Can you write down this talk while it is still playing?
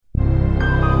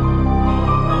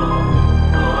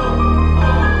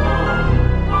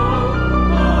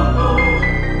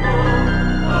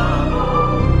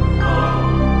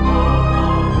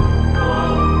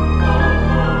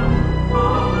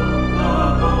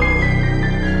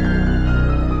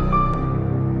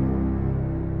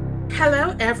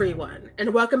everyone,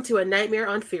 and welcome to A Nightmare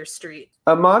on Fear Street,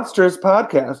 a monstrous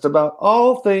podcast about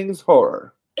all things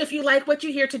horror. If you like what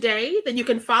you hear today, then you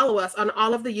can follow us on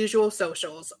all of the usual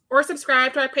socials or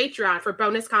subscribe to our Patreon for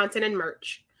bonus content and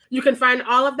merch. You can find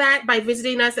all of that by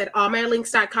visiting us at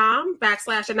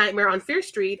allmylinks.com/A Nightmare on Fear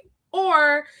Street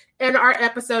or in our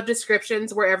episode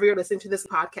descriptions wherever you're listening to this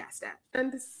podcast at.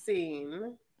 And the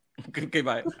scene. Okay,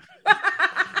 bye.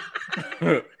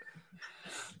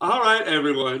 All right,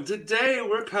 everyone. Today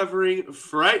we're covering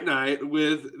Fright Night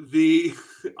with the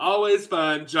always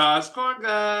fun Josh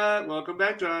Corngut. Welcome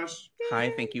back, Josh.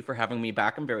 Hi, thank you for having me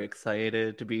back. I'm very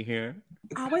excited to be here.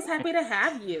 Always happy to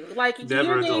have you. Like,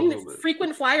 Never you're getting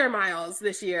frequent flyer miles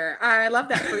this year. I love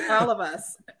that for all of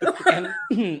us.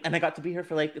 and I got to be here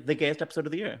for like the gayest episode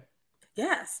of the year.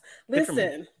 Yes.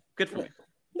 Listen. Good for me.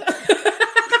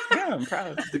 Yeah, I'm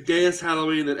proud. The gayest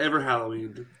Halloween that ever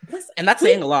Halloweened. And that's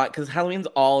saying a lot because Halloween's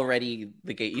already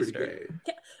the gay Easter.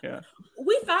 Gay. Yeah.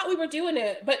 We thought we were doing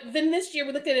it, but then this year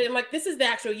we looked at it and like, this is the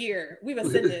actual year. We've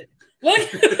ascended. Like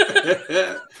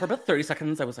for about 30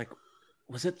 seconds, I was like,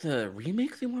 was it the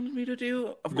remake they wanted me to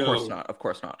do? Of course not. Of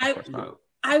course not. Of course not.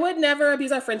 I would never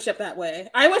abuse our friendship that way.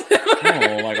 I would never.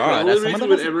 Oh my god. The only reason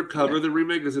we would ever cover the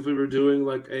remake is if we were doing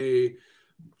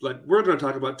we're going to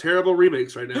talk about terrible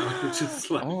remakes right now, which is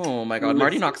like, oh my god,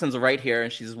 Marty Noxon's right here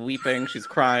and she's weeping, she's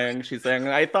crying, she's saying,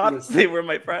 I thought they were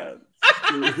my friends.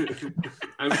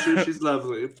 I'm sure she's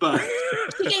lovely, but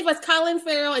she gave us Colin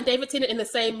Farrell and David Tennant in the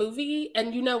same movie,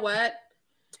 and you know what?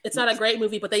 It's not a great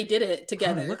movie, but they did it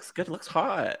together. Oh, it looks good, it looks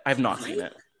hot. I've not seen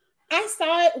it. I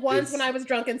saw it once when I was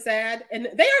drunk and sad, and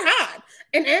they are hot.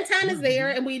 And Anton is there,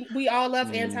 and we all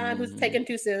love Anton, who's taken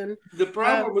too soon. The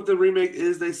problem with the remake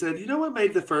is they said, you know what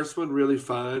made the first one really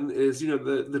fun is,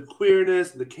 the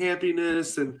queerness and the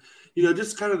campiness and,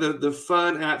 just kind of the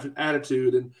fun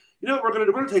attitude. And, what we're going to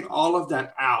do? We're going to take all of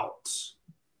that out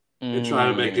and try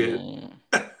to make it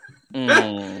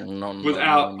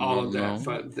without all of that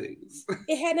fun things.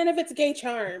 It had none of its gay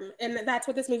charm, and that's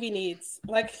what this movie needs.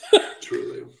 Like,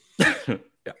 truly.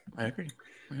 Yeah, I agree.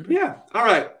 Yeah. All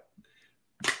right.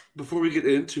 Before we get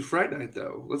into Fright Night,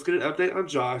 though, let's get an update on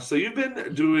Josh. So you've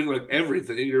been doing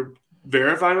everything. You're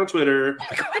verified on Twitter.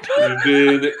 You've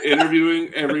been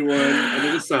interviewing everyone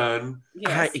under the sun.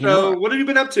 Yes. So what have you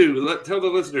been up to? Tell the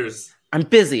listeners. I'm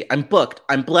busy. I'm booked.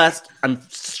 I'm blessed. I'm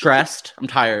stressed. I'm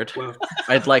tired. Well,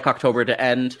 I'd like October to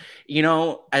end.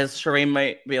 As Shireen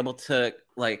might be able to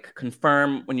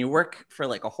confirm, when you work for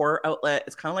a horror outlet,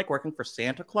 it's kind of like working for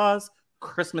Santa Claus.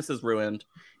 Christmas is ruined.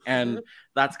 And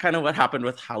that's kind of what happened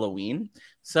with Halloween.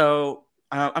 So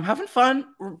I'm having fun.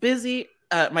 We're busy.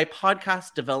 My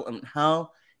podcast, Development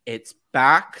Hell, it's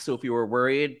back. So if you were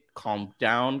worried, calm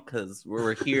down because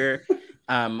we're here.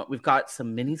 We've got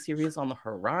some mini-series on the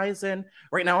horizon.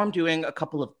 Right now I'm doing a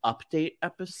couple of update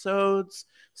episodes.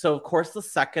 So of course, the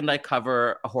second I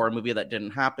cover a horror movie that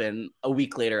didn't happen, a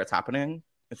week later it's happening.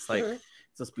 It's it's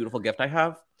this beautiful gift I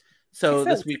have. So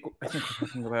this week, I think we're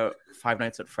talking about Five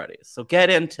Nights at Freddy's. So get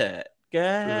into it.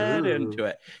 Into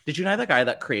it. Did you know the guy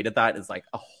that created that is a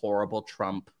horrible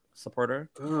Trump supporter?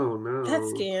 Oh, no. That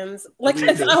scams.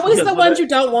 It's always the ones you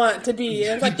don't want to be.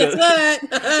 It's like, guess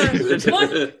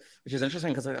what? Which is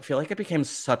interesting because I feel like it became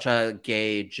such a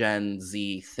gay Gen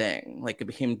Z thing. It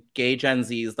became gay Gen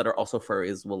Zs that are also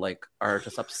furries are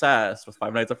just obsessed with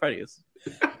Five Nights at Freddy's.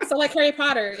 So Harry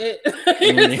Potter.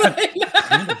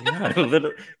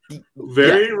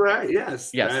 Very right.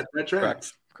 Yes. Yes. That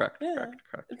tracks. Correct.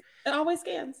 It always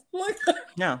scans.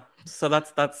 Yeah. So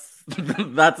that's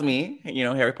me.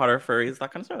 Harry Potter, furries,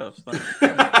 that kind of stuff. So.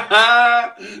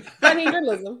 Funny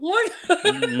journalism.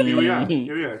 Here we are.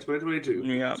 2022.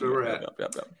 Yeah. So we're at.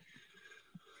 Yep.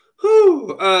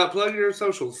 Whew. Plug your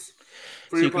socials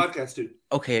for your podcast, dude.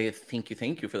 Okay. Thank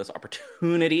you for this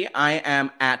opportunity. I am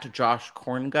at Josh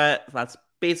Corngut. That's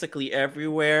basically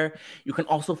everywhere. You can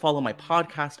also follow my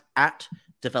podcast at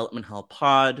Development Hell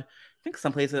Pod. I think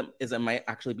some places it might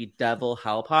actually be Devil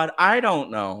Hell Pod. I don't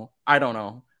know.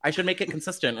 I should make it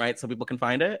consistent, right? So people can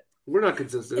find it. We're not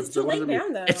consistent. It's too late now,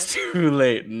 though. It's too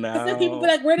late now. Then people be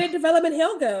like, where did Development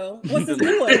Hell go? What's this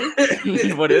new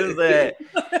one? What is it?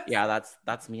 Yeah,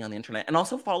 that's me on the internet. And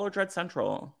also follow Dread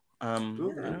Central. Yes.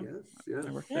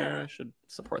 I work there. I should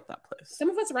support that place. Some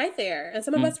of us write there, and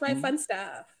some of us write fun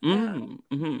stuff. Yeah,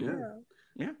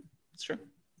 it's true.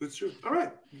 It's true. All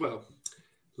right. Well,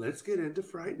 let's get into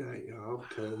Fright Night, y'all,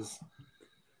 because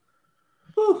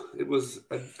it was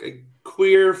a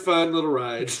queer, fun little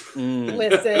ride.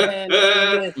 Listen.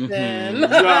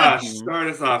 Josh, start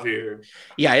us off here.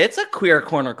 Yeah, it's a queer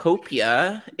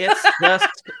cornucopia. It's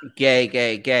just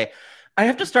gay. I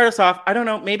have to start us off. I don't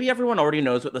know. Maybe everyone already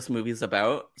knows what this movie's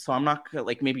about. So I'm not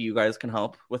like, maybe you guys can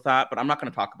help with that, but I'm not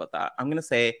going to talk about that. I'm going to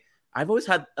say I've always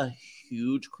had a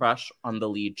huge crush on the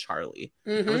lead, Charlie,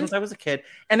 ever since I was a kid.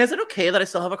 And is it okay that I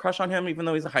still have a crush on him, even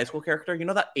though he's a high school character? You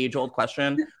know that age-old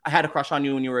question? I had a crush on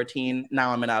you when you were a teen.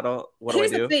 Now I'm an adult. What do I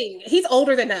do? Here's the thing. He's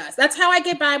older than us. That's how I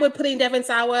get by with putting Devon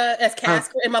Sawa as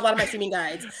Casper in a lot of my streaming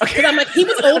guides. Because I'm like, he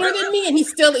was older than me, and he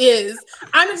still is.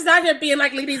 I'm just out here being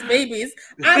like these babies.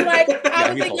 I'm like,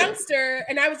 I was a youngster,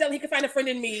 and I was yelling he could find a friend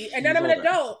in me. And then I'm an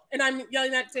adult, and I'm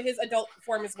yelling that to his adult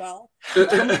form as well.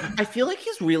 I feel like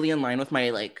he's really in line with my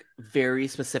like very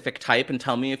specific type, and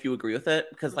tell me if you agree with it,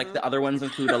 because like the other ones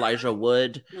include Elijah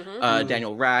Wood,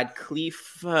 Daniel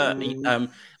Radcliffe, Tobey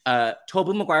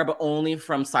Maguire, but only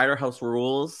from Cider House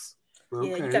Rules. Okay.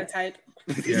 Yeah, you got a type.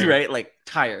 Right? Like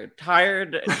tired.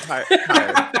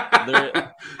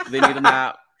 They need a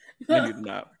nap.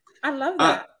 I love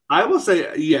that. I will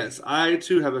say, yes, I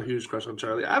too have a huge crush on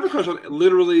Charlie. I have a crush on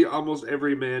literally almost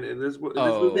every man in this movie.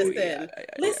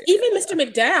 Even Mr.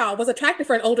 McDowell was attractive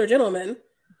for an older gentleman.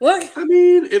 Look. I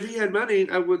mean, if he had money,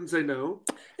 I wouldn't say no.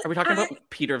 Are we talking about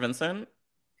Peter Vincent?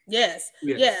 Yes.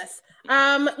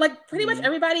 Like pretty much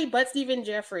everybody but Stephen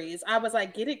Jeffries. I was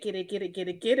like, get it.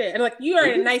 And like, you are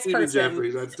a nice person.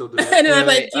 Jeffries, I'd still do it. And then I'm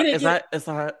like, is that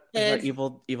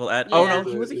evil Ed? Yeah. Oh no,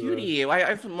 he was a cutie.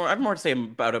 I have more to say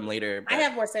about him later. But... I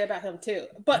have more to say about him too.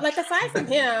 But like, aside from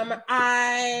him,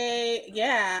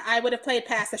 I would have played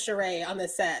past the charade on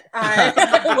this set.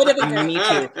 I would have been me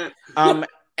too.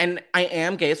 And I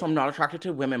am gay, so I'm not attracted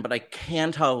to women, but I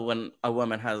can tell when a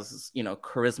woman has,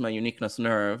 charisma, uniqueness,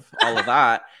 nerve, all of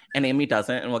that. And Amy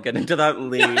doesn't, and we'll get into that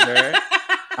later.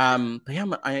 But yeah,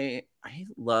 I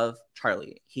love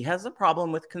Charlie. He has a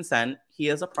problem with consent. He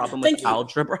has a problem with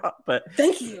algebra, but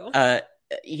thank you.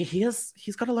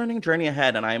 He's got a learning journey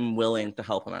ahead, and I'm willing to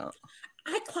help him out.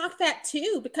 I clocked that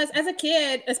too, because as a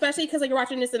kid, especially because you're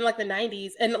watching this in like the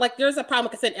 90s, and like there's a problem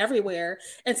with consent everywhere,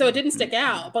 and so it didn't stick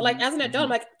out. But like as an adult, I'm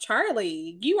like,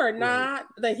 Charlie, you are not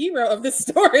the hero of this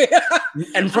story.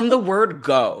 And from the word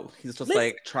go, he's just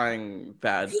like trying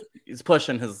bad. He's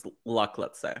pushing his luck,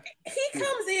 let's say. He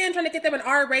comes in trying to get them an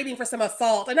R rating for some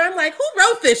assault, and I'm like, who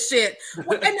wrote this shit? And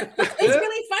it's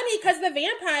really funny because the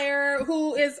vampire,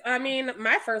 who is,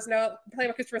 my first note, played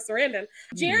by Christopher Sarandon,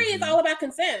 Jerry is all about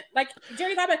consent. Like,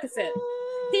 Jerry's all about consent.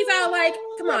 He's all like,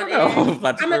 come on, Ed.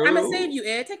 I'm going to save you,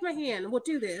 Ed. Take my hand. We'll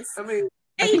do this.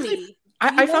 Amy.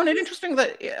 I found it interesting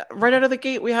that right out of the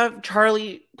gate, we have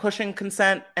Charlie pushing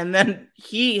consent, and then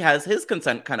he has his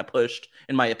consent kind of pushed,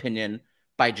 in my opinion,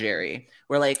 by Jerry.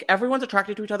 We're like, everyone's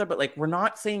attracted to each other, but like, we're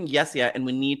not saying yes yet, and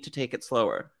we need to take it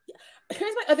slower.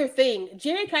 Here's my other thing.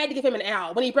 Jerry tried to give him an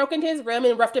out. When he broke into his room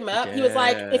and roughed him up, he was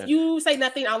like, if you say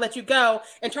nothing, I'll let you go.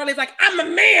 And Charlie's like, I'm a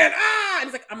man. And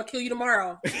he's like, I'm going to kill you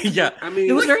tomorroh. Yeah.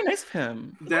 It was very nice of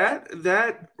him.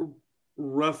 That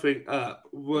roughing up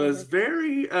was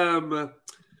very like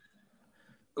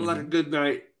a good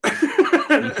night.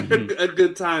 A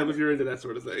good time if you're into that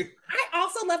sort of thing. I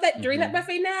also love that during that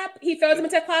buffet nap, he throws him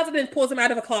into a closet and pulls him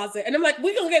out of a closet. And I'm like,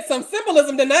 we're going to get some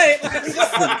symbolism tonight.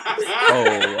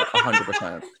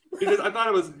 100%. Because I thought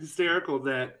it was hysterical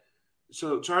that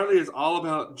Charlie is all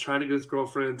about trying to get his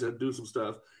girlfriend to do some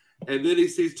stuff. And then he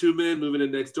sees two men moving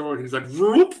in next door and he's like,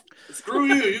 whoop, screw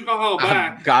you, you go home,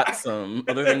 bye. I've got some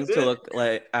other things to look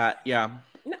like at, yeah.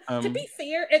 No, to be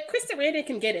fair, if Chris Sarandon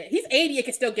can get it. He's 80, he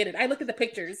can still get it. I looked at the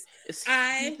pictures. Is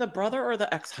he the brother or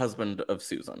the ex-husband of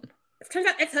Susan? It turns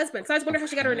out ex-husband. So I was wondering how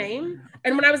she got her name.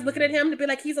 And when I was looking at him to be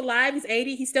like, he's alive, he's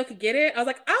 80, he still could get it. I was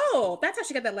like, oh, that's how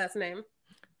she got that last name.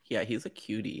 Yeah, he's a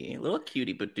cutie. A little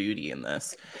cutie but duty in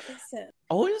this.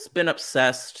 Always been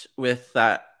obsessed with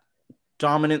that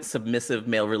dominant, submissive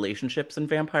male relationships in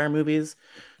vampire movies.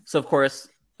 So, of course,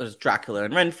 there's Dracula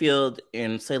and Renfield.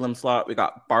 In Salem's Lot, we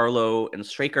got Barlow and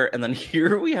Straker. And then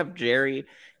here we have Jerry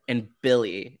and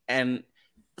Billy. And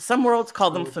some worlds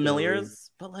call them familiars,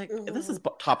 but like this is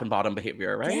top and bottom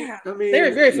behavior, right? Yeah,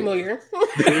 they're very familiar.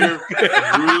 They're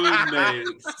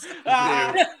roommates.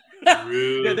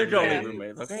 They're totally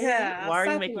roommates. Okay, why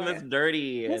are you making this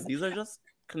dirty? These are just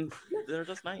they're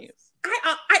just nice.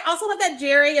 I also love that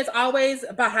Jerry is always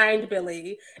behind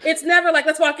Billy. It's never like,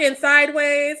 let's walk in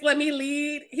sideways, let me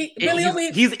lead.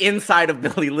 He's inside of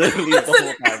Billy literally the whole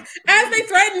time. As they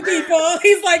threaten people,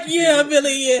 he's like, yeah,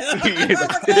 Billy, yeah.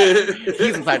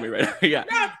 He's inside me right now, yeah.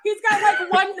 No, he's got like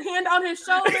one hand on his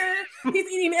shoulder. He's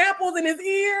eating apples in his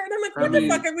ear. And I'm like, what the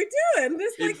fuck are we doing?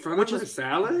 This in front of a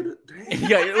salad? Dang.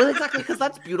 Yeah, exactly, because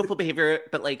that's beautiful behavior,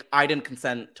 but like I didn't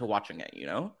consent to watching it, you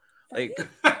know? Like,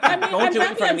 I mean, don't I'm do it in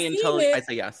happy front of I'm me until seeing it. I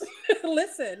say yes.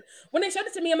 Listen, when they showed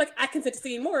it to me, I'm like, I consent to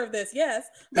seeing more of this. Yes,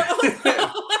 but also,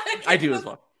 like, I do as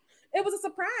well. It was a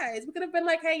surprise. We could have been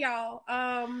like, hey, y'all.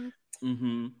 But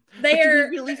do you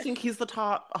really think he's the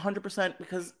top 100%?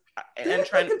 Because I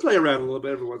can play around a little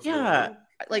bit every once in a while.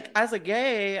 Like as a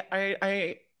gay,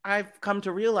 I've come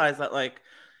to realize that like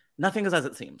nothing is as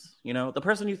it seems. You know, the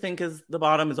person you think is the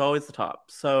bottom is always the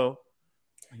top. So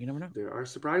you never know. There are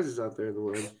surprises out there in the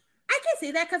world. I can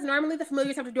see that because normally the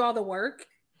familiars have to do all the work,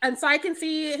 and so I can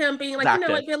see him being like, you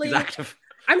know what, Billy,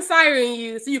 I'm siring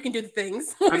you so you can do the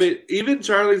things. I mean, even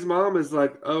Charlie's mom is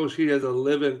like, oh, she has a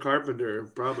live-in carpenter,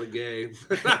 probably gay.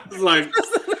 I was like,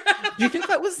 do you think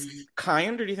that was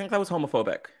kind or do you think that was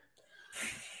homophobic?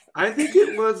 I think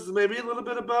it was maybe a little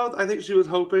bit of both. I think she was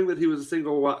hoping that he was a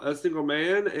single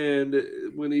man, and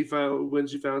when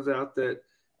she found out that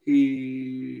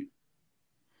he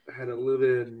had a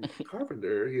live-in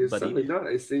carpenter, he is suddenly not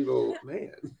a single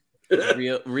man.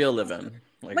 real live-in.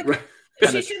 Like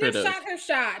she should have shot her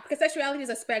shot because sexuality is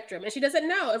a spectrum, and she doesn't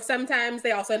know if sometimes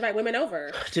they also invite women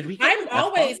over. Did we? I'm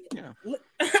always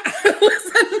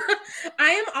listen. I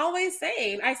am always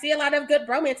saying I see a lot of good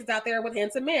romances out there with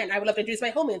handsome men. I would love to introduce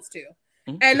my homance to,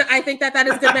 and I think that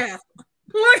is good math.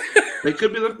 They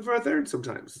could be looking for a third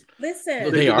sometimes.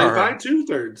 Listen, they find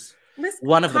 2/3. Listen,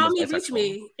 one of them call is me, reach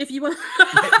me if you want.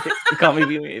 Call me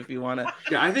if you want to.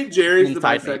 Yeah, I think Jerry's the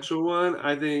bisexual one.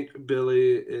 I think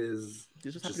Billy is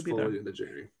just fully into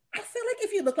Jerry. I feel like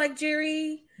if you look like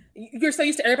Jerry, you're so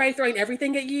used to everybody throwing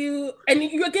everything at you, and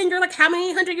you're like how many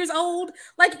 100 years old?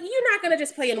 Like you're not gonna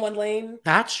just play in one lane.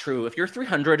 That's true. If you're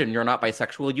 300 and you're not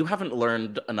bisexual, you haven't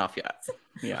learned enough yet.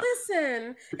 Yeah.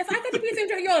 Listen, if I got to be a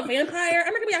stranger, you're a vampire.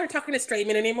 I'm not gonna be out here talking to straight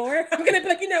men anymore. I'm gonna be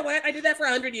like, you know what? I did that for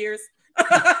 100 years.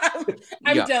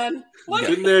 I'm done.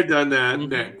 Been there, done that.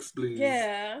 Next, please.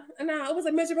 Yeah. No, it was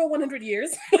a miserable 100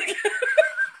 years.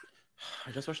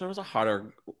 I just wish there was a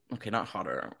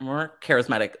more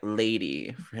charismatic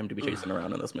lady for him to be chasing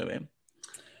around in this movie.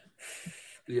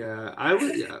 Yeah, I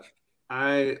would. Yeah,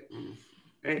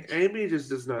 Amy just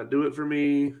does not do it for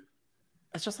me.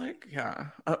 It's just like, no,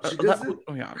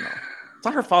 it's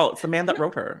not her fault. It's the man that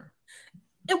wrote her.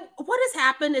 What has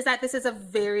happened is that this is a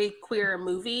very queer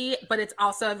movie, but it's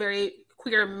also a very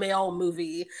queer male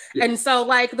movie. Yeah. And so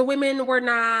like the women were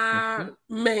not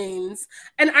mains.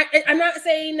 And I'm not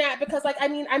saying that because like, I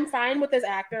mean, I'm fine with this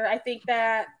actor. I think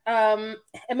that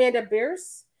Amanda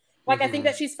Bierce, like I think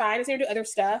that she's fine. It's here to do other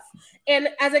stuff. And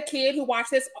as a kid who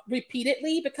watched this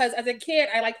repeatedly, because as a kid,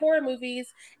 I like horror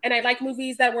movies and I like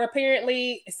movies that were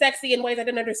apparently sexy in ways I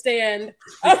didn't understand.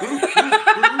 So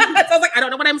I was like, I don't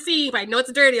know what I'm seeing, but I know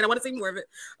it's dirty and I want to see more of it.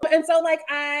 And so like,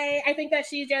 I think that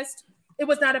it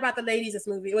was not about the ladies, this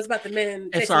movie. It was about the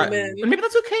men. It's not, men. Maybe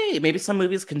that's okay. Maybe some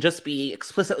movies can just be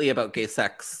explicitly about gay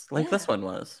sex, like this one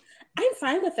was. I'm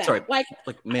fine with that. Sorry, like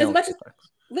male as much as,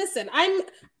 listen,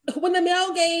 when the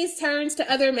male gaze turns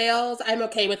to other males, I'm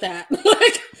okay with that.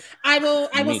 Like, I will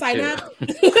sign up.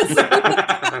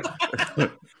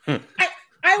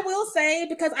 I will say,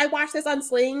 because I watched this on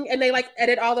Sling and they like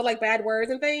edit all the like bad words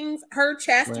and things. Her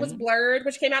chest was blurred,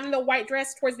 which came out in the white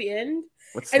dress towards the end.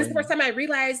 And it's the first time I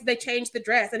realized they changed the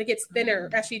dress and it gets thinner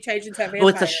as she changed into a vampire. Oh,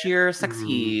 it's a sheer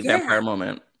sexy vampire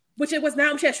moment. Which it was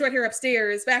not when she had short hair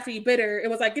upstairs, but after you bit her, it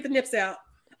was like, get the nips out.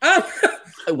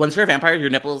 Once you're a vampire, your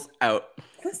nipples out.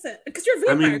 Listen, because you're a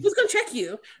vampire. Who's going to check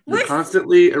you? You're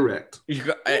constantly erect.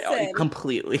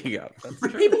 Completely, yeah.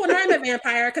 People will know I'm a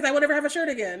vampire because I won't ever have a shirt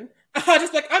again. I'll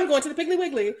just be like, I'm going to the Piggly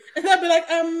Wiggly. And they'll be like,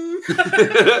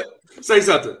 Say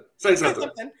something.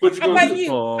 What you How about you?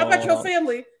 How about your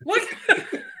family? What?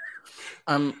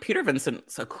 Peter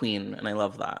Vincent's a queen, and I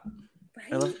love that.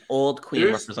 Right? I love old queen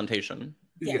representation.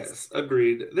 Yes,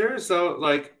 agreed. There's so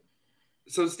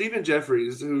Stephen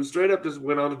Jeffries, who straight up just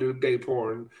went on to do gay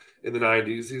porn in the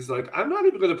 90s, he's like, I'm not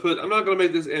going to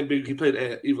make this ambiguous. He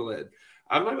played Evil Ed.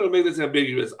 I'm not going to make this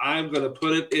ambiguous. I'm going to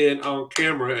put it in on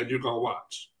camera and you're going to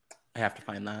watch. I have to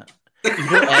find that.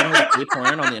 Evil Ed has gay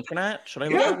porn on the internet? Should I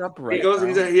look it up right now?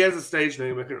 He has a stage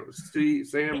name.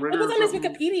 Sam Ritter. It was on his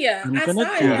Wikipedia. I'm going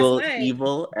to Google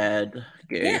Evil Ed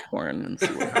gay porn and see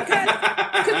what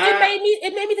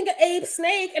it made me think of Abe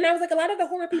Snake, and I was like, a lot of the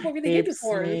horror people really get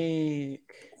porn.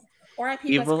 Snake.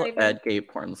 Evil Ed gay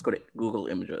porn. Let's go to Google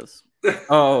Images.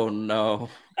 Oh no.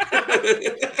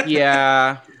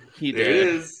 Yeah, he did. It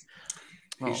is.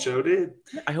 He sure did.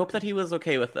 I hope that he was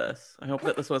okay with this. I hope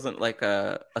that this wasn't like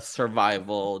a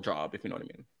survival job, if you know what I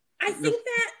mean. I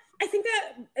think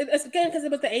that it's again because it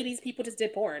was the 80s, people just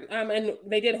did porn. And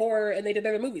they did horror and they did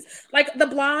other movies. Like the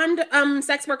blonde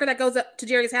sex worker that goes up to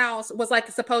Jerry's house was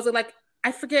like supposedly like,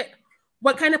 I forget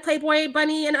what kind of Playboy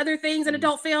bunny and other things in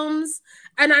adult films.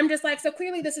 And I'm just like, so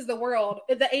clearly this is the world.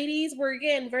 The 80s were,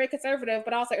 again, very conservative,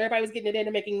 but also everybody was getting it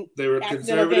into making They were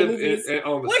conservative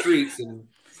on the streets and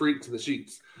freaks in the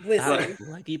sheets. Listen.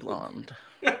 Leggy blonde.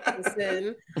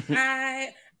 Listen.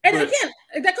 Again,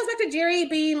 that goes back to Jerry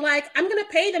being like, I'm going to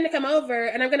pay them to come over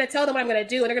and I'm going to tell them what I'm going to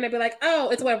do. And they're going to be like, oh,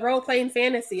 it's what role-playing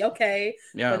fantasy. Okay.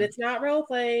 Yeah. But it's not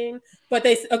role-playing. But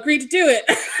they agreed to do it.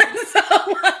 So,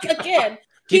 like, again.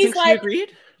 Do you think she agreed?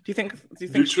 Do you think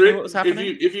she knew what was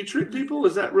happening? If you trick people,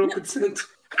 is that real consent?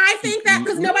 I think that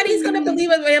because nobody's going to believe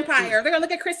a vampire. They're going to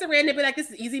look at Chris Sarandon and be like, this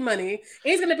is easy money. And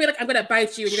he's going to be like, I'm going to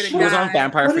bite you and you're going to die. She was on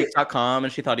vampirefreaks.com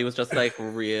and she thought he was just like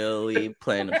really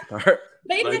playing a part.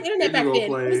 They didn't have internet back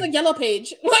then. It was a yellow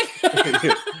page.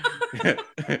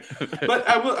 But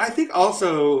I think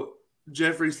also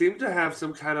Jeffrey seemed to have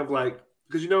some kind of like,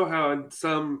 because you know how in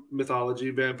some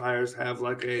mythology vampires have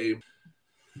like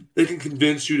they can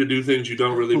convince you to do things you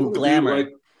don't really want to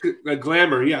do. Like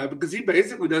glamour, yeah, because he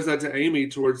basically does that to Amy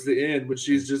towards the end when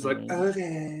she's just like,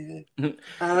 okay,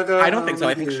 I don't think so.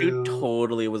 I think she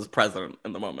totally was present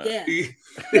in the moment.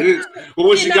 Yeah. Well,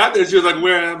 when she got there, she was like,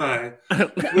 where am I?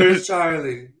 Where's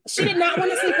Charlie? She did not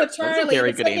want to sleep with Charlie.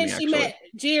 Very good Amy, she met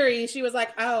Jerry, she was like,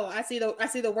 oh, I see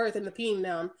the worth in the peen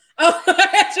now. Oh,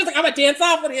 she was like, I'm gonna dance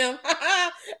off with him.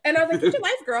 And I was like, get your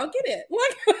life, girl, get it.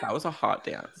 That was a hot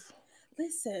dance.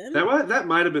 Listen, that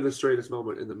might have been the straightest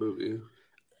moment in the movie.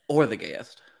 Or the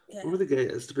gayest. Yeah. Or the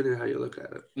gayest, depending on how you look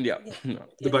at it. Yeah.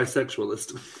 The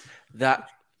bisexualist. That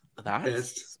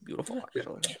is beautiful,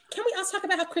 actually. Can we also talk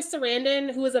about how Chris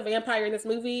Sarandon, who is a vampire in this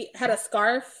movie, had a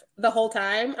scarf the whole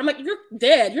time? I'm like, you're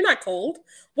dead. You're not cold.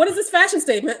 What is this fashion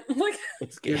statement? Like,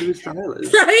 it's gay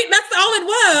stylish. Right? That's all it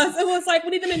was. It was like, we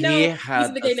need them to know he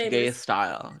had the gay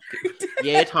style.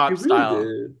 Gay top style.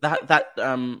 Really that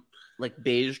like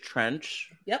beige trench.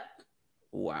 Yep.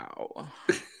 Wow.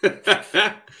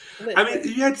 I mean,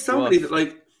 you had so many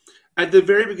like at the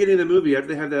very beginning of the movie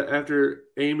after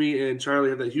Amy and Charlie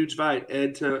have that huge fight,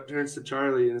 Ed turns to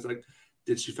Charlie and is like,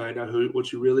 did she find out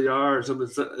what you really are or something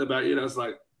about it's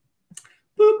like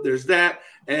boop, there's that.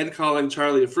 Ed calling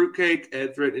Charlie a fruitcake,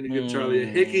 Ed threatening to give Charlie a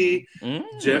hickey,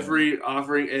 Jeffrey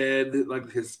offering Ed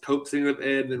like his coaxing of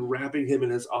Ed and then wrapping him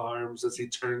in his arms as he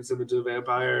turns him into a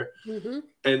vampire. Mm-hmm.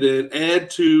 And then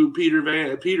Ed to Peter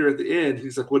at the end,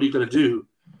 he's like, what are you gonna do?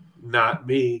 Not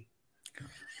me.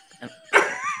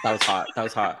 That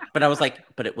was hot. But I was like,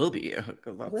 but it will be you.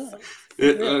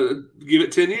 Give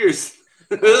it 10 years.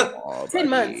 10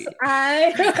 months.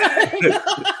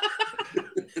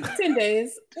 10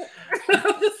 days.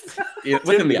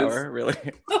 Within the hour, really.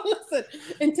 Listen,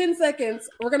 in 10 seconds,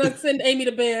 we're going to send Amy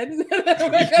to bed.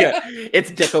 Yeah,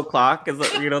 it's Dick O'Clock. Is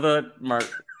it,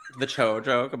 the Cho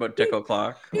joke about Dick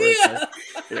O'Clock? Yeah.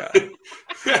 Like,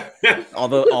 yeah. All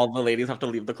the ladies have to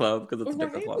leave the club because it's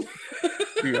Dick O'Clock.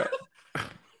 Yeah.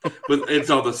 But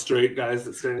it's all the straight guys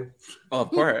that stay. Oh,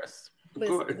 of course.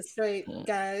 Listen, the straight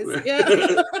guys.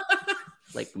 Yeah.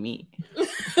 Like me.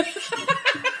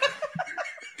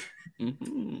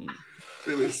 Mm-hmm.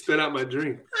 Let me spit out my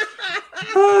drink.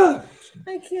 I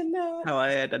cannot. How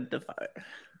I identify.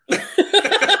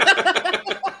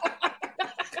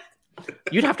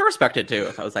 You'd have to respect it too.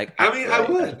 If I was like, I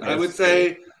would. I would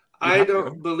say I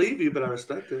don't believe you, but I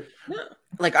respect it. No.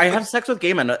 Like I have sex with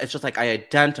gay men. It's just like I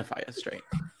identify as straight.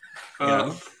 You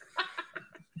know?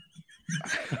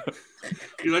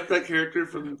 You like that character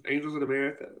from Angels in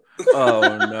America? Oh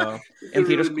no! And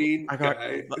Peter's really mean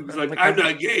guy. He's like, I'm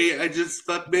not gay. I just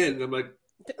fuck men. And I'm like,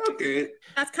 okay.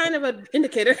 That's kind of an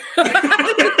indicator. You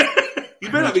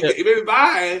better not be gay. You better be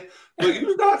bi, but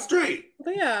you're not straight.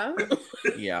 Yeah.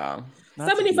 Yeah.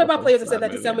 So many football players have said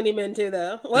that to so many men too,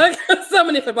 though. Like so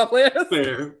many football players.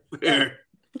 Fair.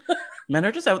 Men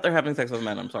are just out there having sex with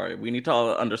men. I'm sorry. We need to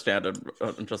all understand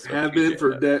and just have been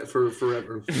for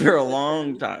forever. For a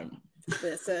long time.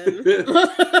 Listen.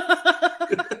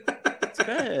 It's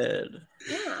good.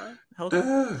 Yeah.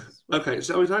 Okay,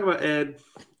 so we talk about Ed.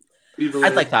 Evil Ed.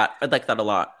 I'd like that a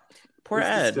lot. Poor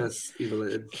Ed.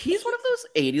 Evil Ed. He's one of those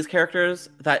 80s characters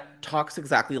that talks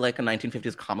exactly like a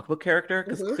 1950s comic book character,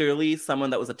 because clearly someone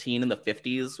that was a teen in the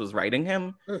 50s was writing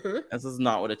him. Mm-hmm. This is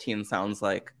not what a teen sounds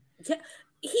like. Yeah.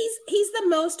 He's the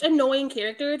most annoying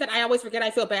character that I always forget. I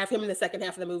feel bad for him in the second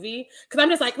half of the movie because I'm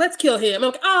just like, let's kill him.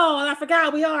 I'm like, oh, I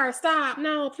forgot we are. Stop.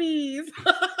 No, please.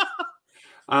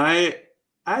 I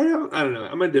don't know.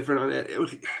 I'm indifferent on it.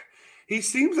 He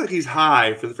seems like he's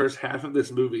high for the first half of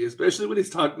this movie, especially when he's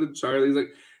talking to Charlie. He's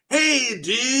like, "Hey,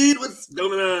 dude, what's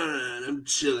going on? I'm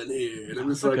chilling here." And I'm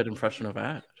just That's a like, good impression of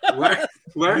Ed. Why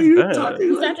are you talking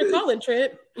Who's like after this? calling,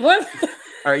 Trent? What?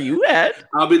 Are you Ed?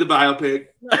 I'll be the biopic.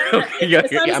 Okay, yeah,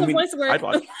 It's time yeah, for I some mean, voice work. I'd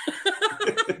watch.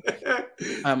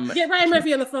 Get Ryan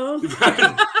Murphy on the phone.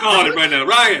 Calling it right now,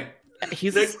 Ryan.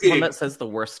 He's Next the one game. that says the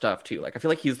worst stuff too. Like I feel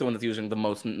like he's the one that's using the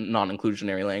most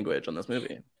non-inclusionary language in this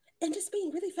movie. And just being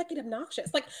really fucking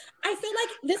obnoxious. Like, I feel like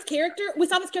this character, we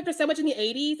saw this character so much in the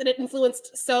 80s, and it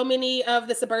influenced so many of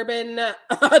the suburban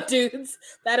dudes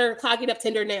that are clogging up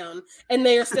Tinder now. And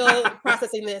they are still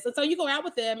processing this. And so you go out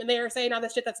with them, and they are saying all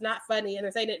this shit that's not funny, and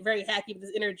they're saying it very hacky with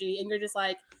this energy, and you're just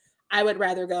like, I would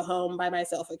rather go home by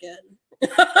myself again.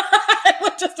 I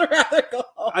would just rather go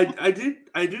home.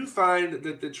 I do find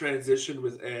that the transition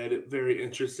with Ed very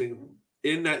interesting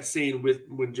in that scene with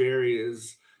when Jerry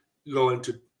is going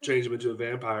to change him into a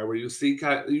vampire, where you see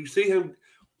him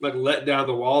like let down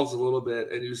the walls a little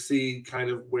bit, and you see kind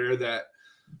of where that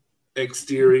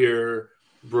exterior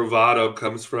bravado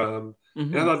comes from.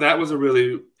 Mm-hmm. And I thought that was a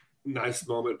really nice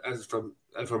moment as from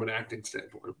an acting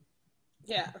standpoint.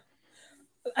 Yeah.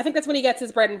 I think that's when he gets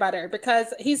his bread and butter,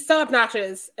 because he's so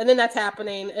obnoxious, and then that's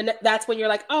happening, and that's when you're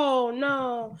like, oh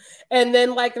no. And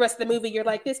then like the rest of the movie, you're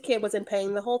like, this kid was in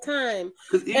pain the whole time.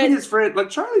 Because even his friend, like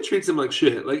Charlie treats him like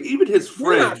shit. Like even his They're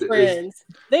friend, not friends.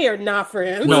 They are not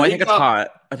friends. No, I think it's hot.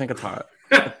 I think it's hot.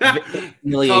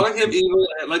 calling him evil,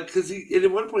 like because and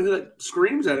at one point he like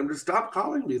screams at him to stop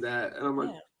calling me that, and I'm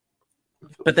like,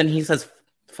 but then he says,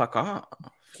 "Fuck off."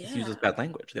 Yeah. He uses bad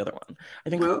language. The other one, I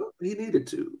think. Well, he needed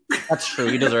to. That's true.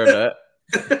 He deserved it.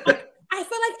 I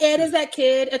feel like Ed is that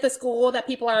kid at the school that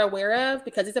people are aware of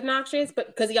because he's obnoxious, but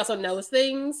because he also knows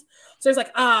things. So it's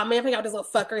like, man, if I got this little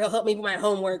fucker, he'll help me with my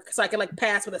homework so I can like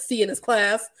pass with a C in his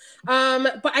class.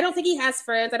 But I don't think he has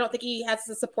friends. I don't think he has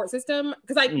a support system,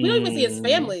 because like we don't even see his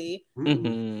family.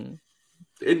 Mm-hmm.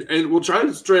 And we'll try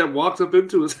to straight up walks up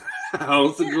into his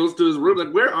house and goes to his room.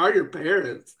 Like, where are your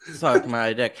parents? Suck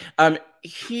my dick.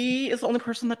 He is the only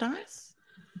person that dies.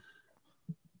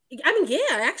 I mean,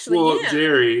 yeah, actually, well, yeah.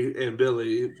 Jerry and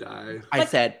Billy die. I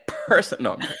said person.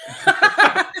 No,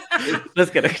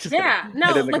 just kidding. Yeah, no.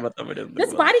 I didn't think about them.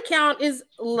 This body count is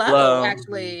low,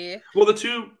 actually. Well, the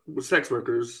two sex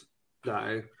workers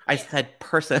die. I said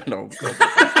person. No.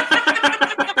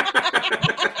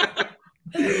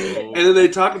 And then they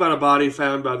talk about a body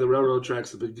found by the railroad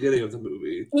tracks at the beginning of the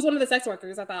movie. It was one of the sex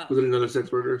workers, I thought. Was it another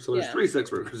sex worker? So there's 3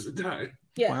 sex workers that died.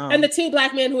 Yeah, wow. and the 2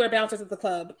 black men who are bouncers at the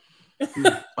club.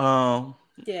 Oh.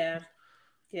 Yeah.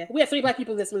 We have 3 black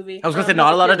people in this movie. I was going to say,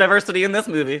 not a lot of diversity in this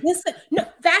movie. Listen, no,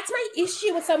 that's my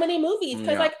issue with so many movies,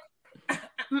 because like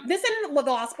this and The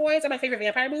Lost Boys are my favorite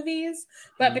vampire movies,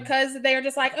 but because they're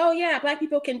just like, oh yeah, black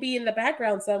people can be in the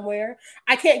background somewhere,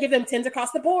 I can't give them 10s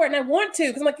across the board, and I want to,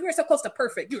 because I'm like, you are so close to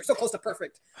perfect. You are so close to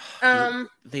perfect.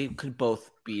 They could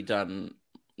both be done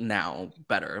now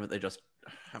better, but they just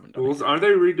haven't done it. Are they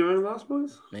redoing Lost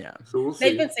Boys? Yeah. So we'll see.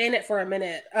 They've been saying it for a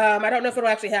minute. I don't know if it'll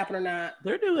actually happen or not.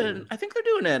 They're doing, I think they're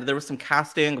doing it. There was some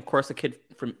casting. Of course, a kid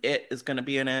from It is going to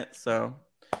be in it, so...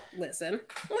 Listen,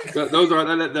 those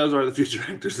are the future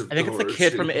actors. I think it's the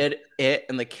kid from It,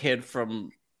 and the kid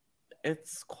from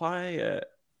It's Quiet,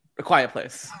 A Quiet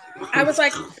Place. I was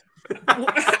like, are we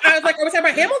talking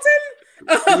about Hamilton?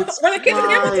 Were the kids in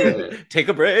Hamilton? Take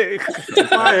a break.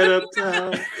 Quiet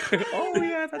uptown. Oh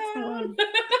yeah, that's the one.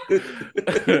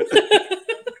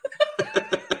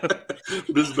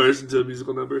 This version to a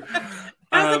musical number.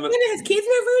 I was like, when it has kids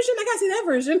in that version? I gotta see that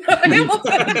version.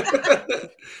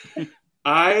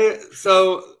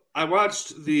 I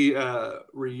watched the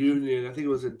reunion. I think it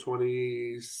was in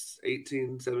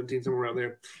 2018, 17, somewhere around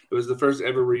there. It was the first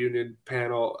ever reunion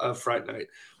panel of Fright Night.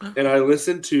 And I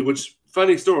listened to, which,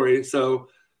 funny story. So,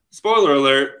 spoiler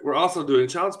alert, we're also doing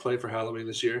Child's Play for Halloween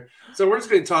this year. So we're just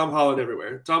getting Tom Holland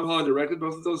everywhere. Tom Holland directed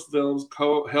both of those films.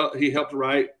 He helped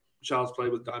write Child's Play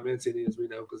with Don Mancini, as we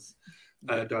know, because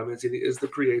Don Mancini is the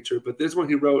creator. But this one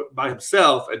he wrote by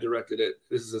himself and directed it.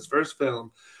 This is his first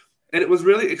film. And it was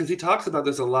really, because he talks about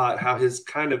this a lot, how his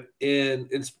kind of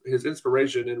his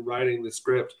inspiration in writing the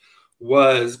script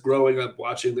was growing up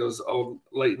watching those old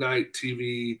late night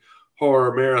TV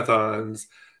horror marathons.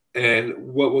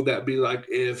 And what would that be like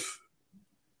if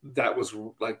that was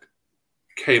like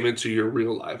came into your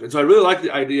real life? And so I really like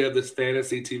the idea of this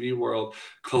fantasy TV world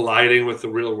colliding with the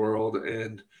real world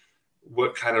and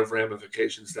what kind of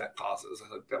ramifications that causes. I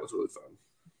think that was really fun.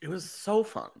 It was so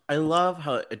fun. I love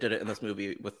how it did it in this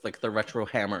movie with like the retro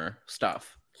hammer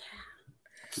stuff. Yeah.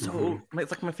 So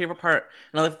it's like my favorite part.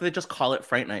 And I like they just call it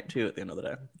Fright Night too at the end of the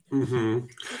day. Mm-hmm.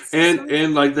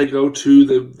 And like they go to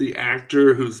the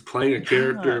actor who's playing a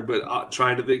character, but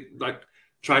trying to think like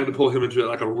trying to pull him into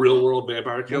like a real world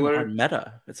vampire killer.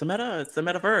 Meta. It's a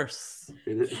metaverse.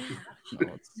 I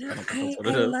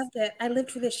loved it. I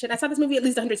lived for this shit. I saw this movie at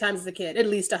least 100 times as a kid. At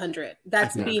least 100.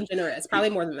 That's being generous.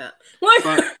 Probably more than that.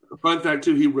 Fun fact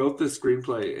too, he wrote the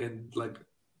screenplay in like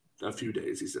a few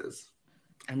days, he says.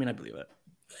 I mean, I believe it.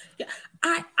 Yeah,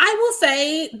 I will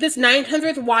say this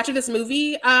 900th watch of this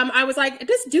movie, I was like,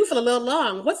 this do feel a little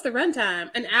long. What's the runtime?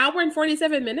 An hour and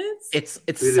 47 minutes? It's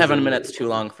 7 minutes too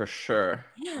long for sure.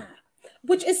 Yeah,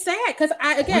 which is sad because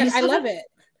I love it.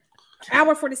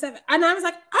 Hour 47, and I was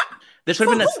like, this should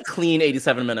have been a clean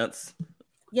 87 minutes.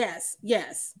 Yes.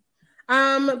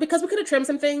 Because we could have trimmed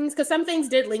some things because some things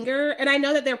did linger, and I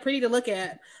know that they're pretty to look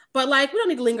at, but like we don't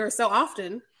need to linger so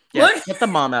often. Yeah, get the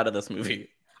mom out of this movie.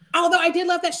 Although I did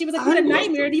love that she was like, "What a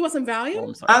nightmare! Do you want some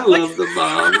Valium?" I love the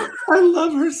mom. I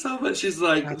love her so much. She's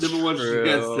like, number one, she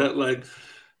gets that like,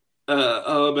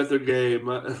 I bet they're gay.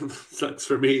 Sucks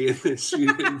for me. And then she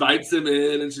invites him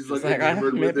in, and she's like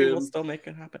maybe we'll still make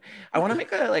it happen. I want to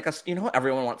make a you know what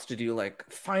everyone wants to do, like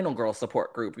final girl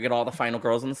support group. We get all the final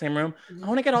girls in the same room. I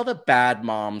want to get all the bad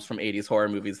moms from 80s horror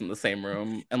movies in the same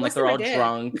room, and like they're all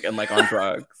drunk and like on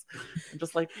drugs. I'm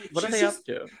just like, what are they up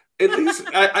to? At least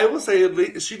I will say, at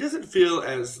least she doesn't feel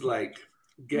as like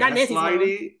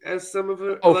gaslighty as some of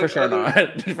her. Oh, like, for sure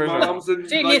not. For moms in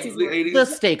like, the 80s. The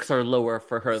stakes are lower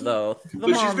for her though.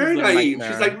 But she's very naive.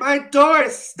 She's like, my door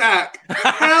is stuck.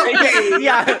 Help me.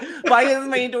 Yeah. Why is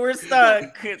my door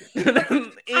stuck?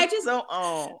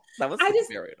 That was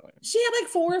very annoying. She had like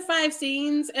 4 or 5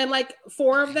 scenes, and like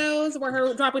 4 of those were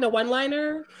her dropping a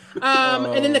one-liner.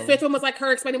 And then the 5th one was like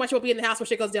her explaining why she won't be in the house when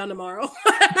she goes down tomorrow.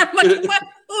 I'm like, what?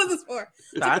 Who is this for?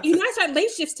 Like, you guys start late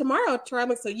shifts tomorrow,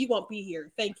 Terrell, so you won't be here.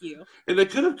 Thank you. And they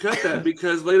could have cut that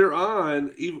because later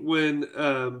on, even when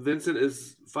Vincent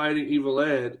is fighting Evil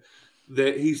Ed,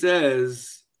 that he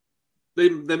says they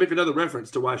make another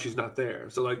reference to why she's not there.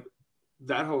 So like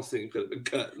that whole scene could have been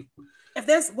cut. If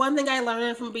there's one thing I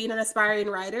learned from being an aspiring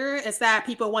writer, it's that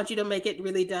people want you to make it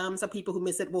really dumb so people who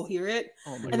miss it will hear it.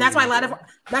 And that's why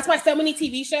that's why so many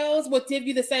TV shows will give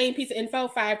you the same piece of info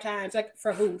 5 times, like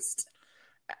for Hoost.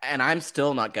 And I'm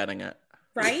still not getting it.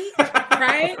 Right?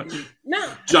 Right?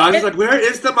 No. Josh is like, where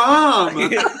is the mom?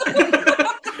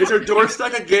 Is her door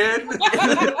stuck again?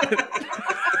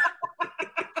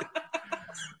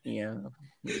 Yeah.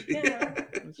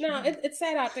 No, it's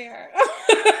sad out there.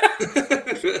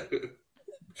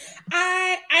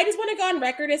 I just want to go on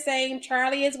record as saying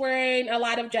Charlie is wearing a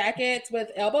lot of jackets with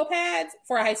elbow pads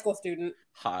for a high school student.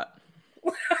 Hot.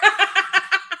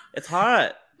 It's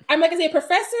hot. I'm like, is he a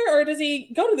professor or does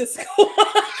he go to this school?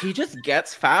 He just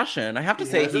gets fashion. I have to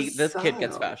say, this kid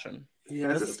gets fashion. He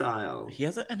has a style. He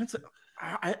has it, and it's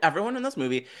everyone in this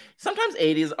movie. Sometimes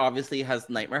 80s obviously has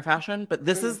nightmare fashion, but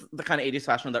this is the kind of 80s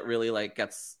fashion that really like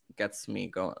gets me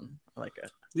going. I like it.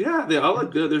 Yeah, they all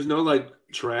look good. There's no like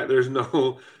there's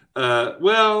no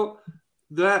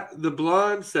the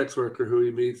blonde sex worker who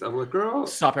he meets, I'm like, girl,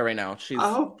 stop it right now. I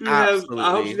hope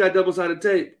she got double-sided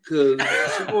tape because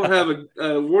she won't have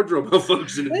a wardrobe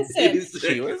malfunction. Listen,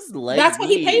 she was like, that's what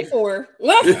he paid for.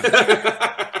 Really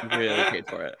paid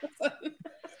for it.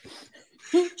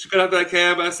 She got out that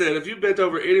cab. I said, if you bent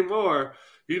over anymore,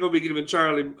 you're gonna be giving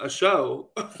Charlie a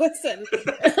show. Listen,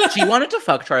 she wanted to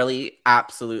fuck Charlie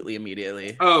absolutely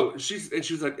immediately. Oh, she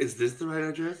was like, "Is this the right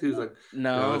address?" He was like,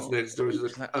 "No, it's next door." She's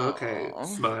like, oh, "Okay,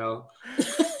 smile."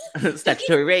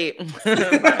 Statutory rape. But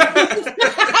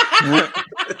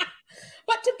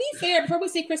to be fair, before we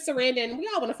see Chris Sarandon, we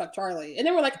all want to fuck Charlie, and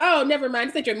then we're like, "Oh, never mind.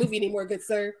 It's not your movie anymore, good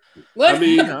sir." What? I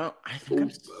mean,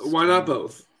 why not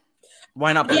both?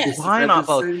 Why not both? Yes. Why not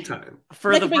both? Same time.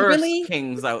 For the verse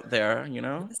kings out there, you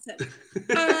know?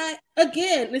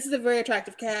 Again, this is a very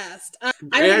attractive cast.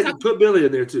 Put Billy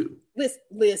in there too.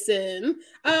 Listen.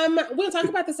 We don't talk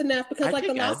about this enough because like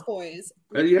the Lost Boys.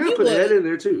 Put Ed in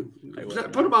there too.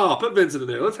 Put them all. Put Vincent in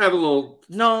there. Let's have a little.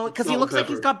 No, because he looks like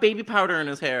he's got baby powder in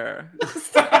his hair.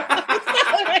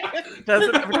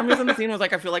 Every time he's in the scene, was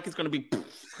like, I feel like he's gonna be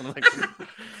like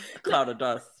cloud of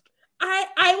dust.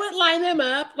 I would line them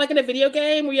up like in a video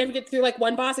game where you have to get through like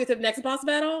one boss to get to the next boss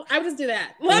battle. I would just do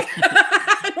that. Work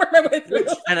my way through.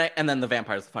 And then the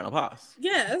vampire's the final boss.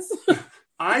 Yes.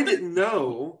 I didn't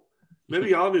know.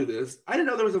 Maybe y'all knew this. I didn't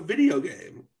know there was a video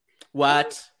game.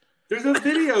 What? There's a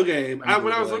video game.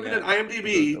 When I was looking at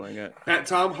IMDb at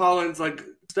Tom Holland's like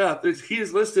stuff, he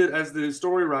is listed as the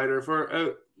story writer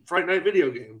for Fright Night video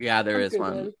game. Yeah, there is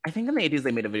one. I think in the 80s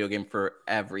they made a video game for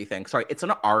everything. Sorry, it's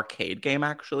an arcade game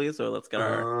actually. So let's get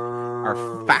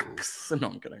our facts. No,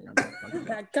 I'm kidding. Oh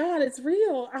my God, it's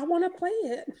real. I want to play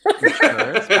it.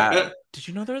 Sure, did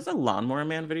you know there was a Lawnmower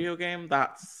Man video game?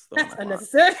 That's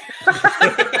unnecessary.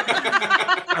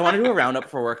 I want to do a roundup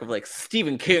for work of like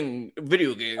Stephen King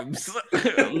video games.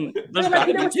 There's like,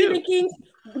 you know what Stephen King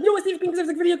deserves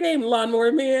a video game?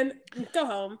 Lawnmower Man. Go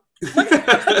home.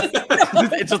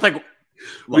 It's just like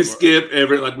we skip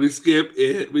we skip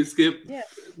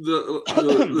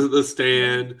the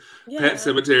Stand, Pet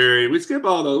Cemetery. We skip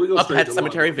all those. We go a Pet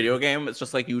Cemetery video game. It's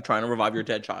just like you trying to revive your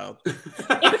dead child.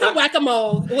 It's a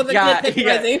whack-a-mole with a kid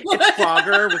it's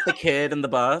Frogger with the kid in the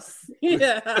bus.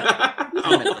 Yeah.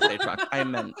 I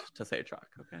meant to say truck.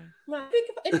 Okay. Well, I think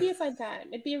it'd be a fun time.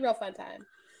 It'd be a real fun time.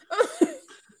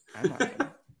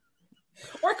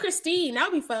 Or Christine,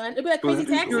 that would be fun. It'd be like Crazy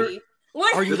Taxi.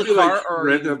 What? Are you the car or are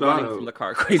you running from the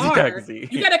car? Crazy Taxi.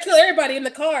 You gotta kill everybody in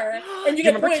the car, and you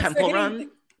get remember points Temple for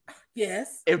Run?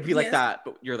 Yes. It would be like that,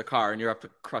 but you're the car and you have to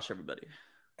crush everybody.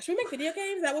 Should we make video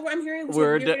games? Is that what I'm hearing?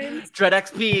 Dread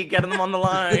XP, getting them on the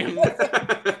line.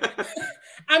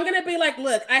 I'm gonna be like,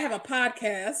 look, I have a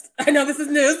podcast. I know this is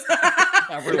news.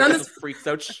 Everyone just freaks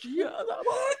out.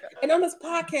 And on this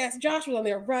podcast, Josh was on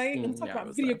there, right? And talk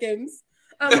about video games.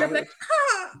 And I'm like,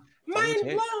 mind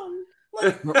blown.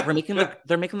 They're making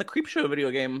the Creepshow video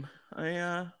game.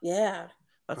 Yeah.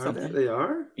 That's something. They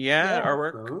are? Yeah, our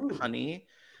work, honey.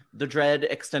 The Dread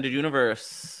Extended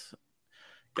Universe.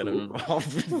 Get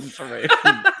involved.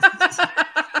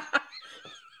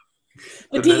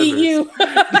 The DEU.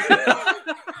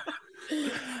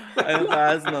 I'm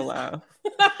passing the laugh.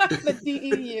 The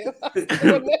DEU.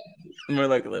 More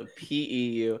like the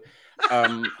PEU.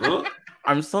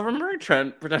 I'm still remembering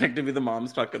Trent pretending to be the mom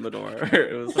stuck in the door.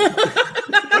 It was like,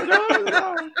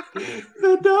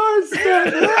 the door's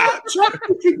stuck.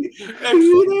 Are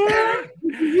you there? Can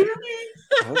you hear me?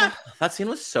 That scene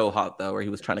was so hot though, where he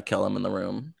was trying to kill him in the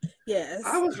room. Yes.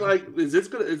 I was like, is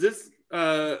this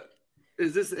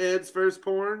Ed's first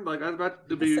porn? Like, I was about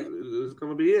to be, it was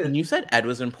going to be it. When you said Ed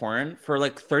was in porn, for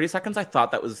like 30 seconds, I thought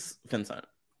that was Vincent.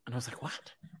 And I was like,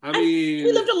 what? I mean,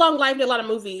 he lived a long life, did a lot of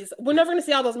movies. We're never going to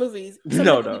see all those movies.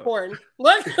 No. Porn.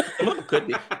 What? Could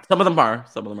be. Some of them are.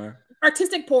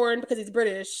 Artistic porn because he's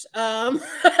British. I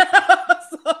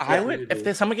would,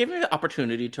 if someone gave me the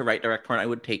opportunity to write direct porn, I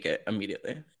would take it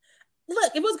immediately.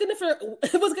 Look, if it was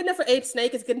good enough for Abe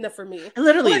Snake, it's good enough for me.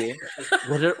 Literally.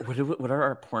 What are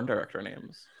our porn director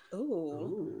names?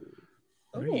 Ooh.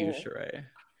 What are you, Sheree?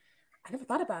 I never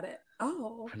thought about it.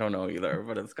 Oh. I don't know either,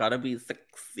 but it's gotta be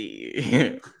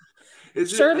sexy.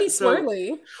 Shirley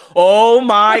Swirly. Oh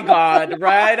my God.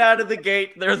 Right out of the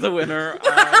gate, there's a winner.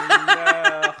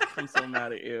 I'm so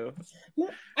mad at you. No,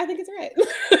 I think it's right.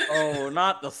 Oh,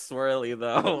 not the swirly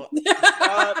though.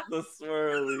 Not the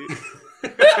swirly.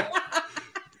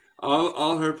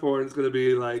 all her porn is gonna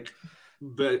be like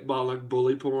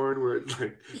bully porn, where it's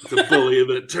like it's a bully,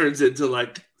 but it turns into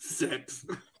like sex.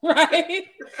 Right?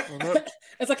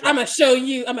 It's like I'm gonna show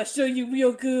you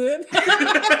real good.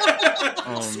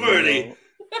 Swirly.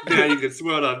 No. Now you can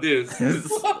swirl on this.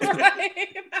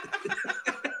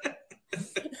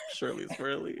 Shirley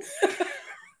Swirly.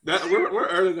 We're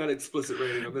earning that explicit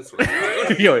rating on this one.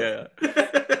 Right? Yeah.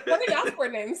 What are y'all's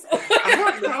porn names?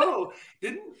 I don't know.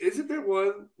 Isn't there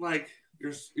one like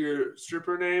your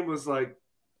stripper name was like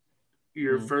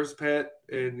your first pet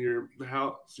and the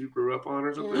house you grew up on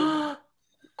or something?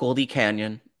 Goldie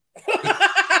Canyon.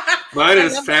 Mine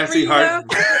is Sassy Harton.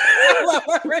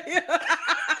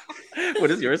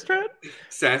 What is yours, Trent?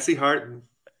 Sassy Harton.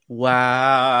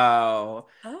 Wow.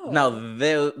 Oh. Now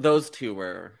those two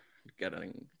know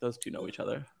each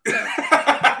other.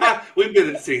 We've been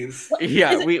in scenes.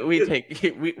 Yeah, we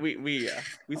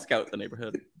scout the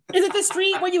neighborhood. Is it the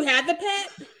street where you had the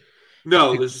pet?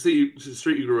 No, the street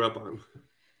you grew up on.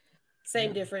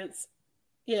 Same difference.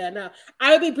 Yeah, no.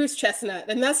 I would be Bruce Chestnut,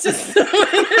 and that's just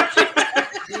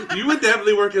You would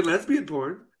definitely work in lesbian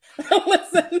porn.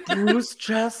 Listen. Bruce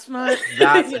Chestnut?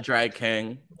 That's a drag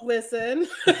king. Listen.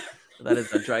 That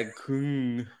is a drag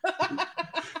king.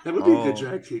 That would be a good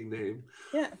drag king name.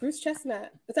 Yeah, Bruce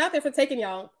Chestnut. It's out there for taking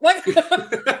y'all. What?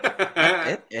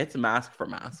 It's mask for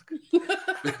mask.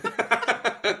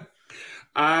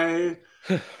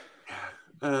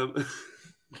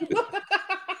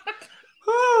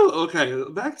 Oh, okay.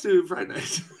 Back to Fright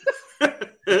Night.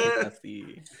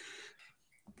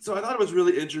 So I thought it was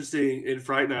really interesting in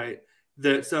Fright Night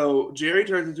that Jerry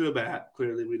turns into a bat.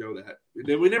 Clearly, we know that.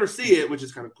 we never see it, which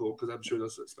is kind of cool because I'm sure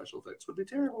those special effects would be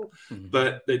terrible. Mm-hmm.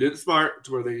 But they did it smart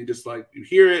to where they just like you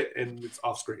hear it and it's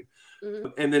off screen. Mm-hmm.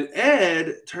 And then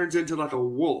Ed turns into like a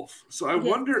wolf. So I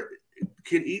wonder,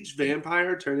 can each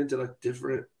vampire turn into like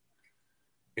different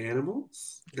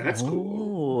animals? That's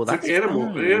cool. It's That's like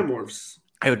animorphs.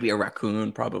 I would be a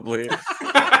raccoon probably.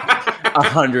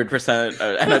 100%,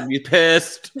 and I'd be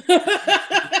pissed.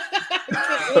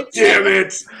 Damn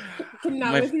it!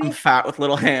 I'm fat with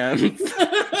little hands.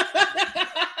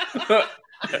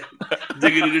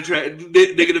 digging in the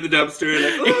dumpster.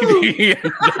 Like,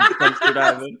 dumpster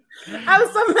diving. I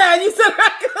was so mad you said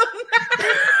raccoon.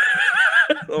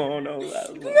 Oh no!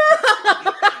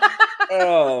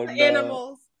 Oh no!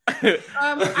 Animals. I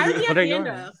would be a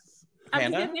panda.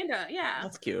 Panda, yeah.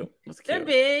 That's cute. They're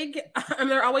big.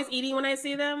 They're always eating when I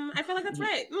see them. I feel like that's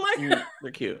right.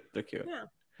 They're cute. Yeah.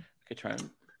 Okay, try them.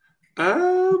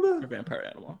 A vampire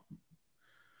animal.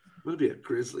 Would be a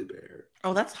grizzly bear.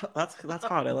 Oh, that's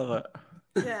hot. I love it.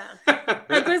 Yeah.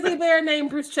 A grizzly bear named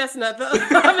Bruce Chestnut. Because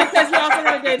you also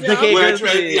got a day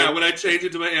job. When I change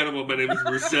it to my animal, my name is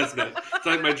Bruce Chestnut. It's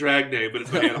like my drag name, but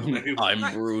it's my animal name.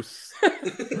 I'm Bruce.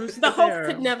 Bruce the Hulk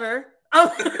could never.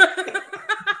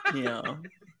 Yeah.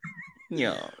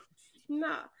 No.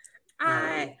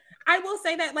 I will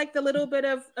say that like the little bit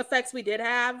of effects we did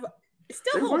have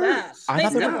still hold up. I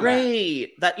thought they were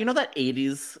great. That that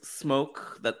 80s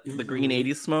smoke, the green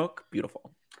 80s smoke,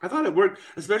 beautiful. I thought it worked,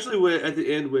 especially at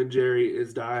the end when Jerry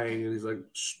is dying and he's like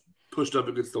pushed up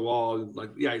against the wall and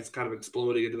like he's kind of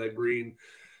exploding into that green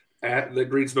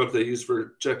smoke they used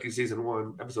for Chucky season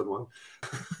 1, episode 1.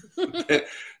 It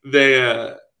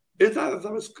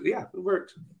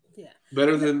worked. Yeah.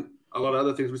 Better than a lot of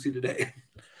other things we see today.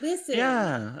 Listen.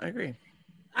 Yeah, I agree.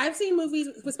 I've seen movies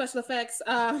with special effects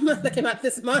that came out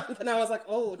this month, and I was like,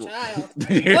 "Oh, child!"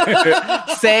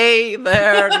 Say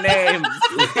their names.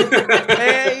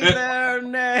 Say their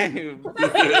names.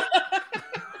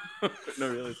 No,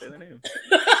 really, say their names.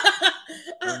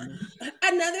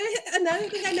 Another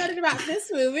thing I noted about this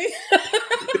movie.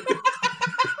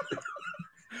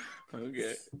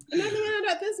 Okay. Another thing I noted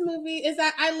about this movie is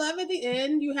that I love at the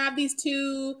end you have these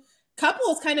two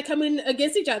couples kind of coming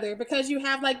against each other because you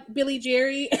have like Billy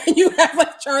Jerry and you have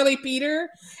like Charlie Peter,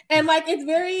 and like it's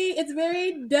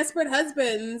very Desperate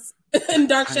Husbands and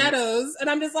Dark Shadows, and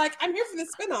I'm just like, I'm here for this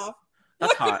spinoff.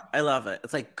 That's hot. I love it.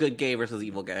 It's like good gay versus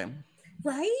evil gay.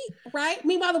 Right.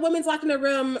 Meanwhile, the women's locked in their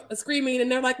room screaming,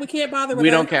 and they're like, "We can't bother with We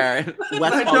her. don't care."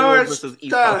 West Hollywood versus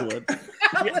East Hollywood.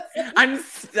 I'm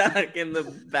stuck in the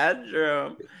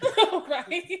bedroom.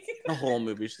 Right. The whole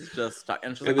movie, she's just stuck,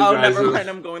 and she's like, "Oh, never mind.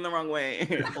 I'm going the wrong way.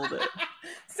 Hold it."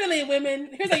 Silly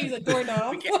women. Here's how you use a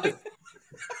doorknob.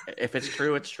 If it's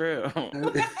true, it's true.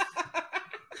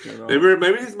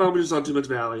 Maybe his mom was just on too much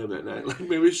Valium that night. Like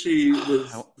maybe she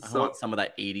was. I want some of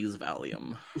that 80s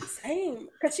Valium. Same,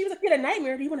 because she was like, "You had a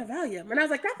nightmare. Do you want a Valium?" And I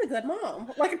was like, "That's a good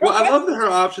mom." Like, well, I love that her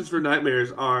options for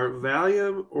nightmares are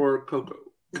Valium or cocoa.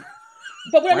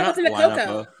 But we don't know what's in the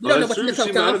cocoa. We don't know what's in the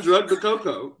cocoa. She might have drugged the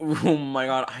cocoa. Oh my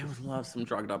god, I would love some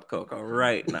drugged up cocoa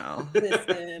right now.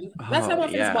 Listen, that's how I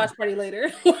want this watch party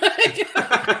later.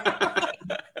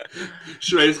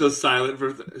 Sheree just goes silent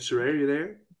for. Sheree, are you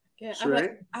there? Yeah, I'm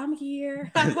like, I'm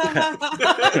here.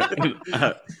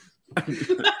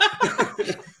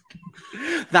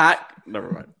 That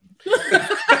never mind.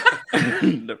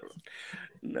 Never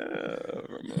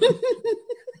mind.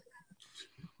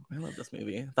 I love this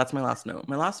movie. That's my last note.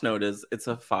 My last note is it's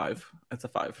a 5. It's a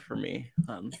 5 for me.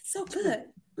 It's so good.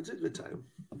 It's a good time.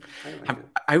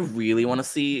 I really want to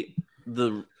see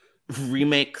the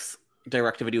remakes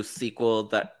direct-to-video sequel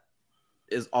that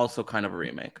is also kind of a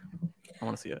remake. I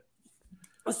want to see it.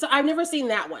 So I've never seen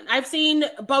that one. I've seen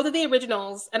both of the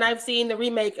originals, and I've seen the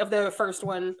remake of the first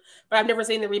one, but I've never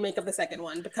seen the remake of the second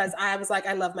one because I was like,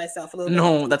 I love myself a little bit.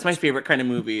 No, that's my favorite kind of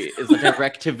movie, is a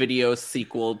direct-to-video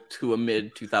sequel to a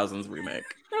mid-2000s remake.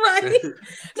 Right?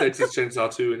 Texas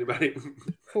Chainsaw 2, anybody?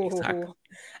 Exactly.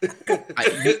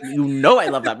 I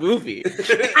love that movie.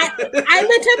 I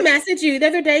meant to message you the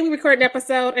other day. We recorded an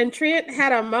episode, and Trent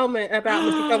had a moment about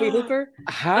Mr. Toby Hooper.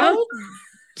 How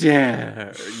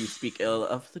dare you speak ill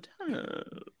of the dead?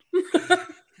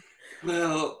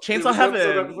 Well, Chainsaw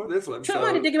Heaven. Trent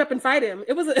wanted to dig him up and fight him.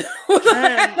 It was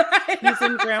he's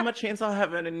in Grandma Chainsaw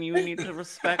Heaven, and you need to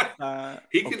respect that.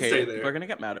 He can stay there. They're gonna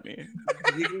get mad at me.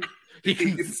 He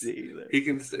can stay there. He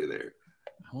can stay there.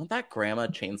 I want that Grandma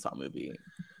Chainsaw movie.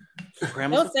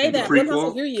 Don't say that. We'll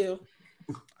also hear you.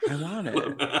 I want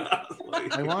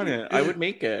it. I would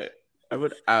make it. I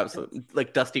would absolutely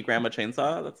like Dusty Grandma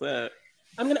Chainsaw. That's it.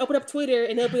 I'm gonna open up Twitter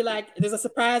and they'll be like, "There's a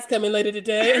surprise coming later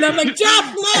today," and I'm like,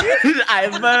 "Josh, look!" I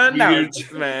have an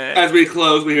announcement. As we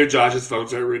close, we hear Josh's phone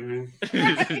start ringing.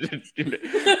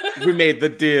 We made the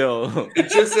deal.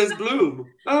 It just says Bloom.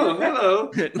 Oh,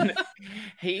 hello.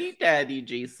 Hey, Daddy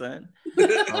Jason.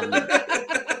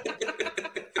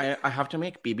 I have to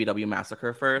make BBW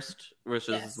Massacre first, which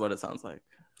is what it sounds like.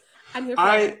 I'm here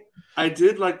for it. I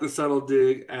did like the subtle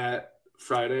dig at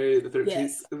Friday the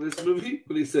 13th in this movie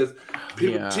when he says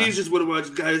teens just want to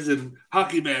watch guys in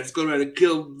hockey masks go around and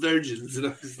kill virgins, and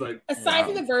I was like, aside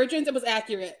from the virgins, it was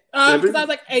accurate because I was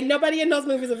like, ain't nobody in those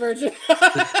movies a virgin.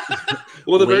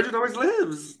 Well, the virgin always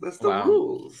lives. That's the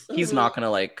rules. He's not gonna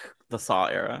like the Saw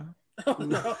era. Oh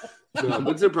no. No,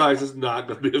 I'm surprised he's not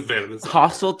going to be a fan of this.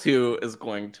 Hostel 2 is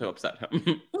going to upset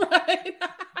him. Right.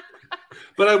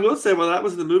 But I will say, while that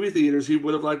was in the movie theaters, he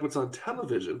would have liked what's on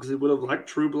television because he would have liked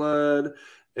True Blood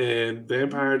and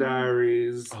Vampire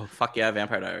Diaries. Oh, fuck yeah,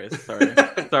 Vampire Diaries. Sorry,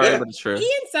 but it's true. Ian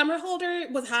Somerhalder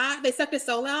was hot. They sucked his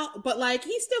soul out, but like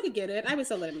he still could get it. I would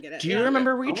still let him get it. Do you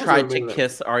remember we tried to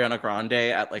kiss Ariana Grande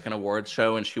at like an awards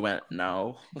show and she went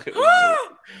no?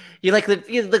 You like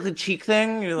the cheek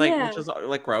thing? You're like, which is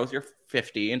like gross. You're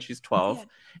 50 and she's 12,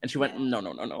 and she went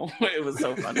no. It was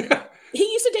so funny. He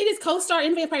used to date his co-star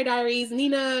in Vampire Diaries,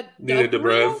 Nina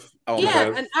Dobrev. Oh,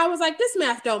 yeah, and I was like, this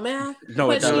math don't math.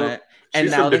 No, it doesn't. And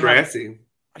she's now from Degrassi.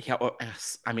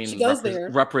 I mean, she goes there.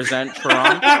 Represent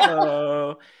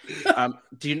Toronto.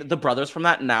 Do you know the brothers from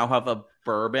that now have a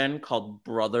bourbon called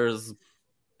Brothers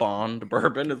Bond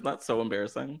Bourbon? Isn't that so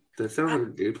embarrassing? That sounds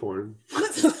like gay porn.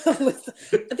 Listen,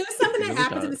 there's something that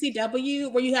happens in the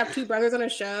CW where you have two brothers on a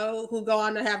show who go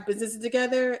on to have businesses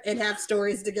together and have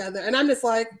stories together, and I'm just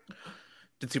like,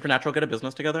 did Supernatural get a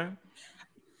business together?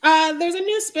 There's a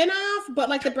new spinoff, but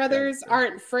like the brothers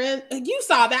aren't friends. You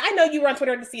saw that. I know you were on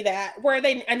Twitter to see that, where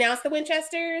they announced the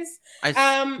Winchesters. I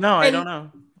don't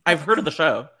know. I've heard of the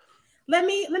show. Let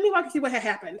me walk you through what had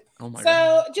happened. Oh my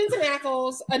God. Jensen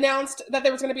Ackles announced that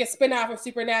there was going to be a spinoff of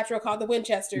Supernatural called The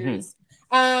Winchesters.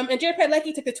 Mm-hmm. And Jared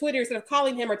Padalecki took the Twitter instead of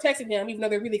calling him or texting him, even though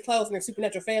they're really close and they're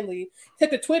Supernatural family, took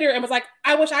the Twitter and was like,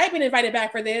 I wish I had been invited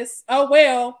back for this. Oh,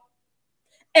 well.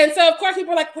 And so, of course, people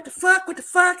were like, what the fuck? What the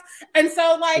fuck? And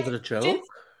so, like... Was it a joke?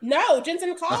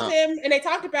 Jensen called him, and they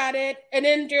talked about it, and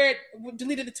then Jared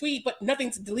deleted the tweet, but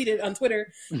nothing's deleted on Twitter.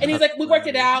 And he was like, we worked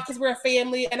it out because we're a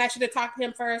family, and I should have talked to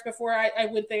him first before I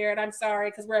went there, and I'm sorry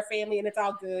because we're a family, and it's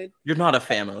all good. You're not a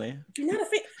family. You're not a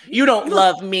family. You don't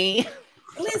love me.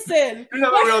 Listen. You're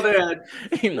not a real dad.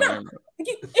 If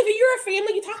you're a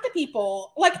family, you talk to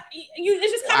people. Like,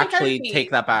 it's just common actually courtesy.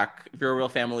 Take that back. If you're a real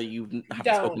family, you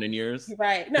haven't spoken in years.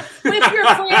 Right. No. But if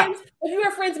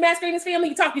you're friends masquerading as family,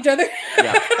 you talk to each other.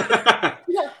 Yeah.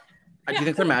 Do you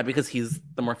think they're mad because he's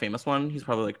the more famous one? He's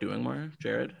probably like doing more,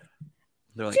 Jared.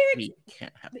 They're like, we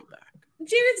can't have you back.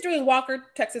 Jared's doing Walker,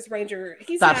 Texas Ranger.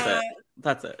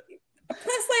 That's it.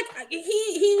 Plus, like,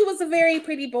 he was a very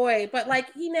pretty boy, but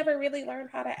like he never really learned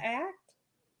how to act.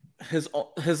 His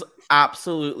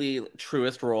absolutely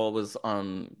truest role was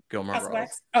on Gilmore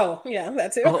Girls. Oh, yeah,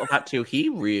 that too. Oh, that too. He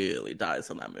really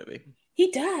dies in that movie. He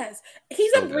does.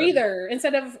 He's a breather.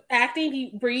 Instead of acting,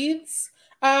 he breathes.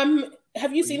 Have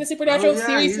you seen the Supernatural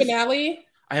series finale?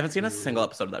 I haven't seen a single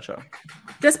episode of that show.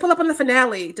 Just pull up on the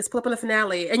finale.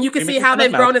 And you can see how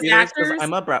they've grown as actors.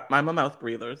 I'm a mouth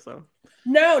breather, so.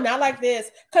 No, not like this.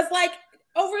 Because like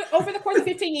over the course of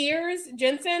 15 years,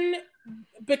 Jensen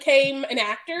became an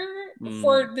actor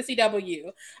for the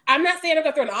CW. I'm not saying I'm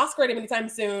going to throw an Oscar at him anytime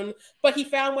soon, but he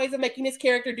found ways of making his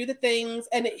character do the things,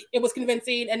 and it was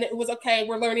convincing, and it was okay.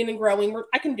 We're learning and growing.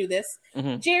 I can do this.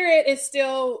 Mm-hmm. Jared is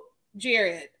still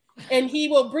Jared, and he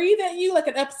will breathe at you like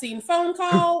an obscene phone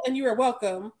call, and you are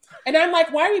welcome. And I'm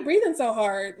like, why are you breathing so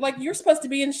hard? Like, you're supposed to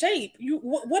be in shape.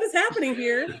 What is happening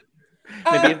here?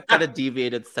 Maybe you've got a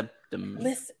deviated septum.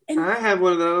 Listen, I have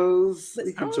one of those.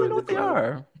 I don't know what they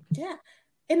are. Yeah.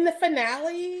 In the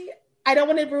finale, I don't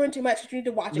want to ruin too much. You need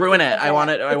to watch it. Ruin it. I want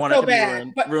it to be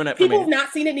ruined. But ruin it for me. People who have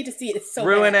not seen it need to see it. It's so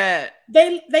ruin bad.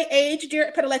 it. They aged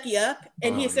Jared Padalecki up,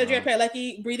 and he is still Jared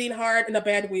Padalecki breathing hard in a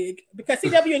bad wig because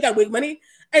CW ain't got wig money.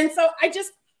 And so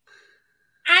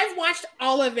I've watched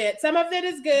all of it. Some of it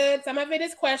is good. Some of it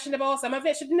is questionable. Some of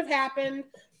it shouldn't have happened.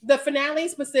 The finale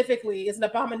specifically is an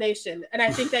abomination, and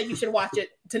I think that you should watch it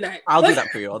tonight. I'll do that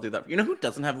for you. You know who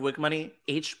doesn't have wig money?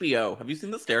 HBO. Have you seen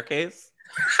The Staircase?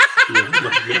 Oh my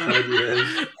God,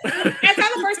 yes. I saw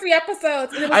the first 3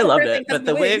 episodes. And I loved it, but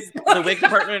the wig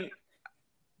department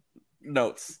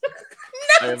notes.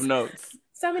 I have notes.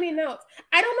 So many notes.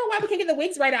 I don't know why we can't get the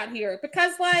wigs right out here,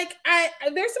 because like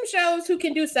there's some shows who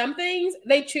can do some things.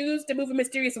 They choose to move in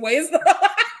mysterious ways.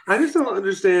 I just don't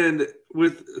understand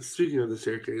speaking of the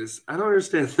staircase, I don't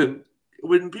understand them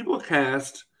when people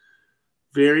cast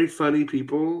very funny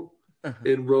people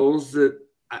in roles that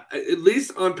at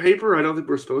least on paper I don't think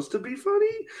we're supposed to be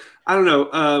funny. I don't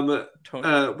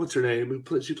know. What's her name?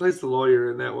 She plays the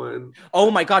lawyer in that one. Oh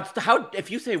my god! How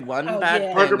if you say one bad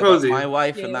thing Parker about Posey. my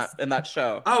wife in that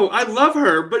show? Oh, I love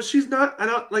her, but she's not. I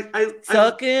don't like.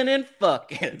 Sucking and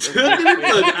fucking.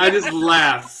 I just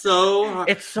laugh so hard.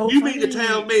 It's so. You funny. mean to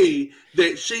tell me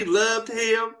that she loved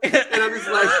him? And I'm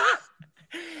just like.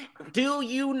 Do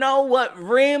you know what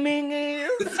rimming is?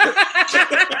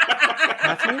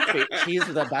 She's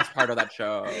the best part of that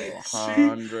show.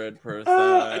 100%.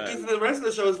 Because the rest of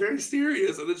the show is very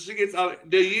serious, and then she gets out.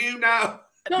 Do you know?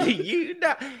 Do you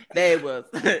know? There was.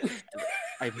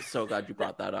 I'm so glad you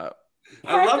brought that up.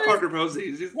 I love Parker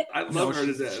Posey. I love her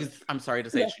to death. I'm sorry to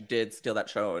say she did steal that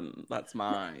show, and that's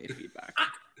my feedback.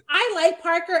 I like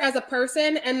Parker as a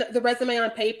person and the resume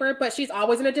on paper, but she's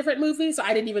always in a different movie, so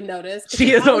I didn't even notice.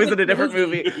 She is always in a different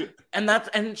movie.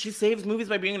 And she saves movies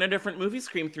by being in a different movie,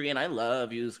 Scream 3, and I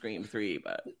love you, Scream 3,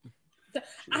 but it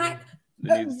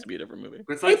needs to be a different movie.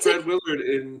 It's like Fred Willard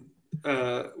in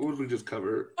what did we just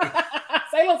cover?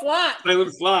 Salem Slot.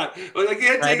 Salem Slot. Like, I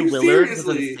can't Fred take you Willard was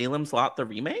seriously. in Salem Slot, the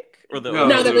remake? Or the the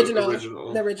original.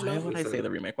 The original. Why would I say the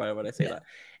remake? Why would I say that?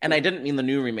 And I didn't mean the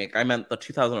new remake. I meant the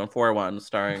 2004 one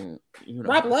starring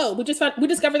Rob Lowe. We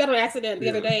discovered that on accident the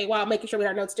other day while making sure we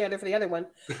had our notes together for the other one.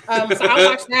 So I'll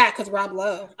watch that because Rob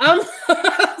Lowe.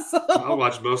 I'll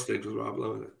watch most things with Rob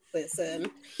Lowe in it. Listen,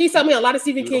 he told me a lot of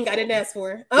Stephen King I didn't ask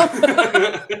for.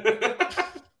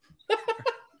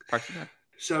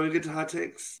 Shall we get to hot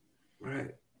takes? All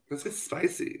right. Let's get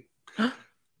spicy.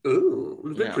 Ooh,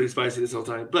 we've been pretty spicy this whole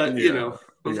time, but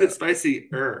let's get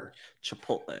spicier.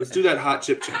 Chipotle. Let's do that hot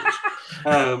chip challenge.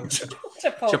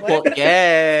 Chipotle.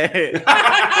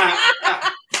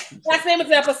 Last name of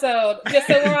the episode. Just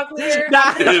so we're all clear. Did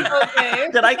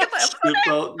I get that?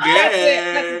 Chipotle. That's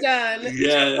it. That's done.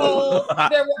 Yeah.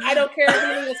 I don't care if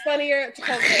anything was funnier.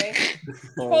 Chipotle.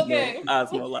 Chipotle.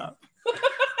 Osmola.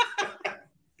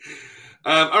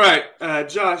 All right,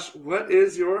 Josh, what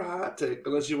is your hot take?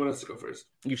 Unless you want us to go first.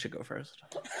 You should go first.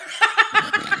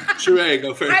 Sheree,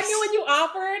 go first. I knew when you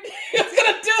offered, he was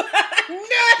going to do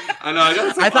that. I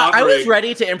know. I thought I was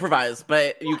ready to improvise,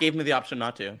 but you gave me the option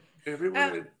not to.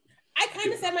 Everyone. I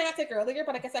kind of said my hot take earlier,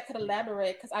 but I guess I could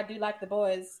elaborate because I do like the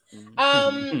boys. This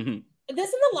and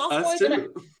the Lost Boys.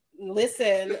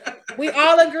 Listen, we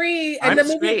all agree, and the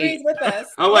movie agrees with us.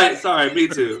 Oh wait, sorry, me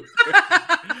too.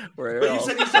 But you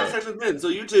said you have sex with men, so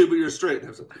you too, but you're straight.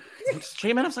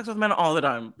 Straight men have sex with men all the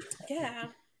time. Yeah,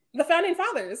 the founding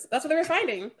fathers. That's what they were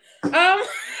finding. Like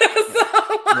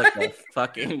a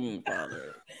fucking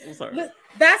father. I'm sorry.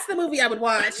 That's the movie I would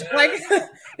watch. Like,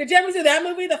 did you ever see that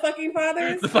movie, The Fucking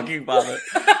Fathers? The Fucking Father.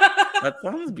 That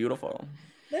sounds beautiful.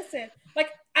 Listen, like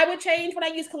I would change when I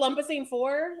use Columbusine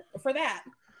 4 for that.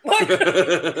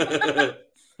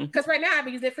 Because right now I've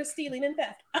used it for stealing and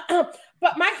theft.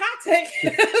 But my hot take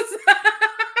is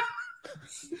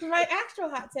my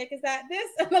actual hot take is that this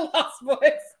and The Lost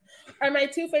Boys are my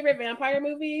two favorite vampire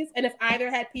movies. And if either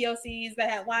had POCs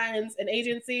that had lines and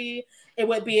agency, it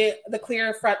would be the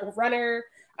clear front runner.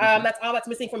 That's all that's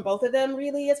missing from both of them,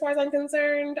 really, as far as I'm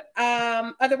concerned.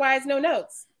 Otherwise, no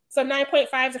notes. So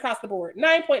 9.5s across the board.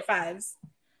 9.5s.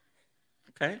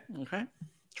 Okay.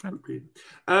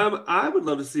 I would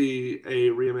love to see a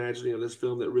reimagining of this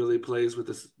film that really plays with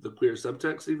the queer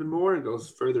subtext even more and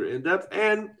goes further in depth.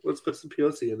 And let's put some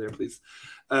POC in there, please.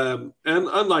 And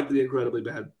unlike the incredibly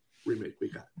bad remake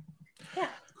we got. Yeah.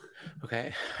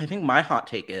 Okay. I think my hot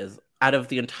take is out of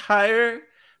the entire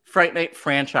Fright Night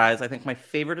franchise, I think my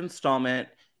favorite installment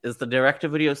is the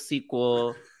direct-to-video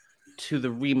sequel to the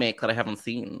remake that I haven't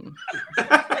seen. And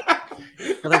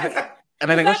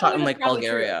I think it was shot in like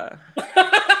Bulgaria.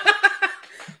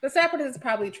 The sad part is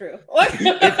probably true.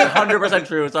 It's 100%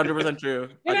 true. It's 100% true.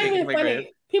 You're not even funny.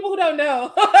 Great. People who don't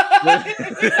know.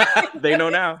 They know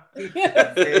now.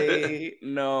 They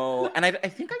know. And I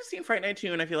think I've seen Fright Night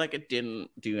 2 and I feel like it didn't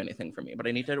do anything for me, but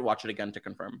I need to watch it again to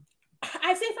confirm.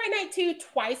 I've seen Fright Night 2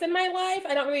 twice in my life.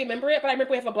 I don't really remember it, but I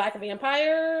remember we have a black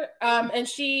vampire. And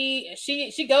she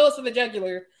goes for the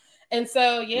jugular. And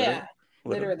so, yeah.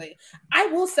 Literally. I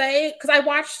will say, because I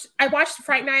watched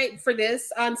Fright Night for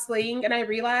this on Sling, and I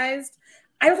realized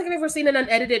I don't think I've ever seen an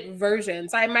unedited version.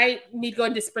 So I might need to go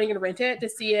into Spring and rent it to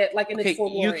see it like in its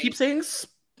full glory. You keep saying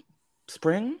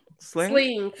Spring?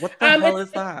 Sling. What the hell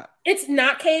is that? It's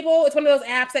not cable. It's one of those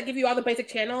apps that give you all the basic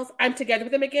channels. I'm together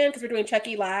with them again because we're doing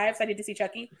Chucky live, so I need to see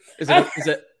Chucky. Is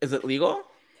it legal?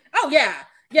 Oh yeah.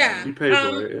 Yeah. You pay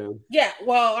for it, yeah. Yeah,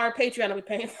 well, our Patreon will be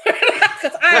paying for it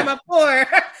because I am a poor.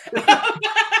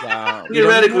 Wow.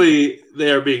 Theoretically,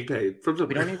 they are being paid from somewhere.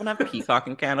 We don't even have Peacock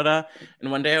in Canada.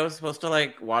 And one day I was supposed to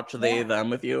like watch They Them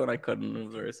with you, and I couldn't. It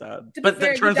was very sad. But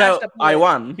it turns out I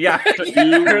won. Yeah, you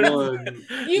won.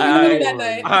 You won that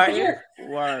night. I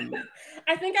won.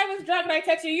 I think I was drunk and I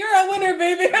texted you, "You're a winner,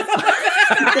 baby."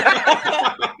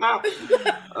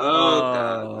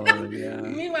 God. Yeah.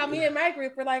 Meanwhile, me and my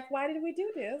group were like, "Why did we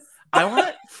do this?" I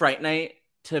want Fright Night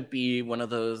to be one of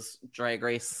those Drag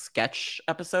Race sketch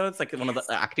episodes, like one of the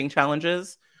acting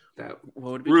challenges. What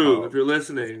would be Rue, called? if you're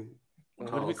listening,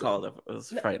 what would we call it if it was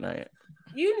Fright Night?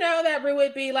 You know that Rue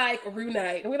would be like Rue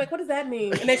Night, and we're like, "What does that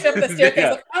mean?" And they show up the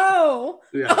staircase, like, "Oh,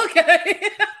 okay."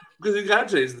 Because you got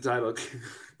to change the title.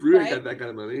 Rue ain't got that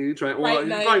kind of money. He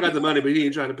probably got the money, but he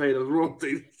ain't trying to pay those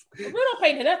royalties. Rue don't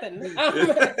pay nothing.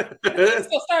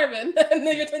 Still starving in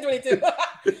the year 2022.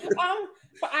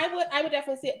 But I would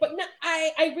definitely see it. But no,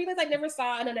 I realized I never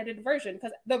saw an unedited version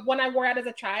because the one I wore out as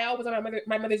a child was on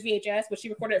my mother's VHS, but she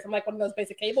recorded it from like one of those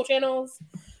basic cable channels,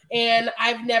 and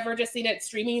I've never just seen it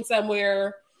streaming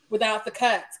somewhere without the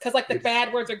cuts because like the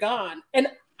bad words are gone. And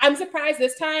I'm surprised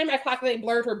this time I clocked they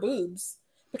blurred her boobs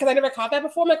because I never caught that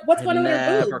before. I'm like, what's going on with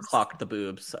her boobs? Never clocked the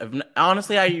boobs.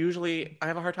 Honestly, I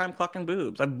have a hard time clocking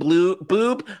boobs. I'm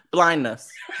boob blindness.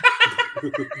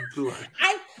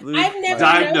 I've never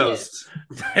diagnosed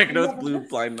blue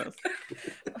blindness.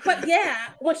 But yeah,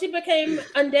 when she became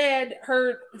undead,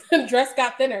 her dress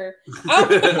got thinner.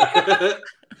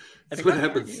 That's what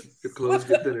happens. Your clothes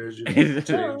get thinner as you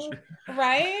change.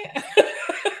 Right?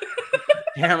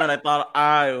 Damn it! I thought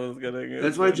I was gonna get.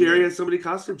 That's why Jerry has so many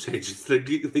costume changes. They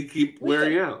keep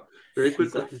wearing out very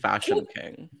quickly. He's a fashion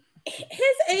king.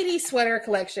 His 80s sweater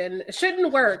collection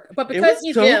shouldn't work, but because it was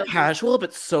he's so casual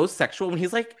but so sexual. When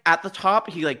he's like at the top,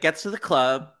 he like gets to the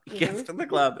club,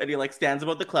 and he like stands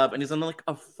above the club, and he's in like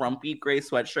a frumpy gray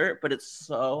sweatshirt, but it's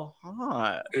so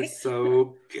hot. It's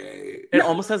so gay. It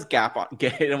almost has Gap on.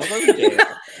 Gay. It almost has gay.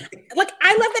 Like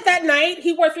I love that night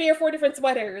he wore 3 or 4 different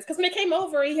sweaters because when it came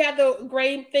over, he had the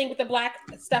gray thing with the black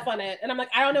stuff on it, and I'm like,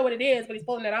 I don't know what it is, but he's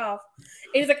pulling it off.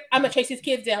 And he's like, I'm gonna chase these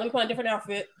kids down. Let me put on a different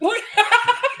outfit.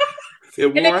 It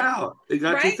wore out. It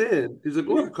got too thin. He's like,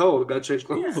 "Oh, I'm cold. I gotta change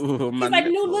clothes." He's like,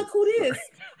 "No, look who this."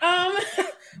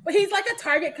 But he's like a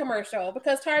Target commercial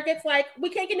because Target's like, "We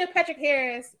can't get no Patrick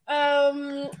Harris."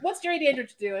 What's Jerry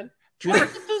Dandridge doing? Do you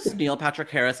think those Neil Patrick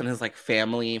Harris and his like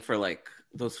family for like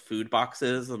those food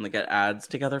boxes and they get ads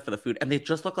together for the food and they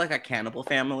just look like a cannibal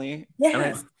family?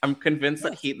 Yes. I'm convinced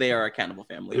that they are a cannibal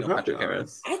family. Neil Patrick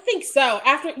Harris. I think so.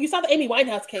 After you saw the Amy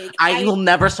Winehouse cake, I will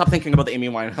never stop thinking about the Amy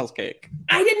Winehouse cake.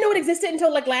 I didn't know it existed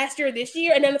until like last year or this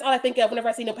year, and then that's all I think of whenever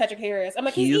I see Neil Patrick Harris. I'm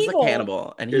like, he's evil. A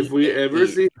cannibal, and if we ever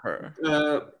see her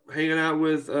hanging out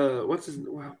with what's his?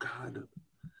 Wow, God.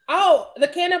 Oh, the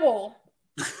cannibal.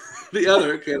 The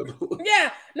other cannibal.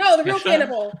 Yeah, no, the real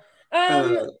cannibal.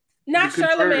 Not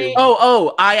Charlemagne.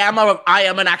 Oh, I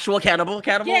am an actual cannibal.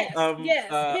 Yes, him.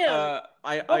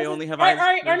 I only have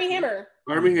Armie Hammer.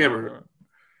 Armie Hammer.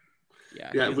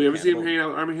 Yeah. If we ever see him hanging out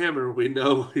with Armie Hammer, we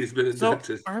know he's been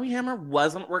inducted. So Armie Hammer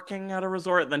wasn't working at a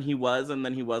resort, then he was, and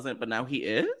then he wasn't, but now he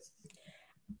is.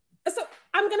 So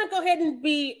I'm gonna go ahead and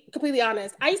be completely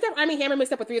honest. I used to have Armie Hammer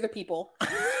mixed up with 3 other people,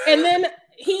 and then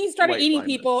he started eating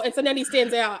people, and so then he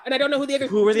stands out. And I don't know who the other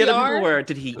who were the other people were.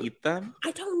 Did he eat them?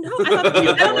 I don't know.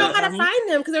 I don't know how to find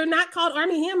them because they're not called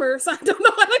Armie Hammer, so I don't know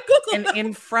how to Google them. And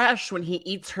in Fresh, when he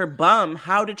eats her bum,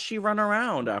 how did she run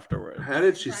around afterwards? How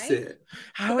did she sit?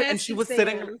 And she was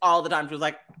sitting all the time. She was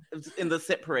like in the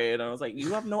sit parade, and I was like,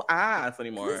 "You have no ass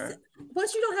anymore." Listen,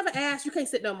 once you don't have an ass, you can't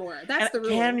sit no more. That's the rule.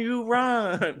 Can you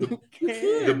run?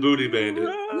 The booty bandit.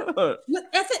 Look,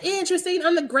 at the end, you're sitting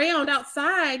on the ground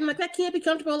outside. I'm like, that can't be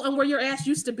comfortable on where your ass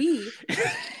used to be. I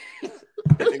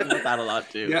think about that a lot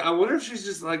too. Yeah, I wonder if she's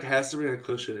just like has to be on a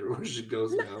cushion everywhere she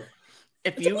goes now.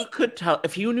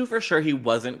 If you knew for sure he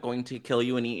wasn't going to kill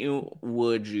you and eat you,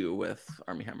 would you with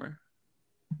Armie Hammer?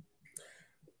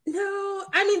 No,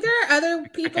 I mean there are other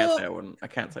people. I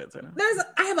can't say it right now.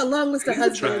 I have a long list of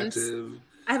husbands.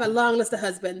 I have a long list of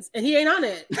husbands, and he ain't on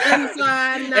it. And so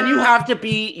and you have to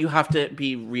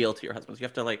be real to your husbands. You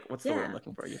have to like, what's the word I'm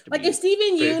looking for? You have to like if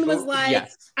Steven Yeun was like,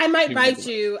 I might bite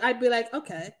you, I'd be like,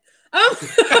 okay.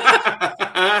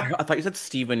 I thought you said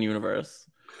Steven Universe.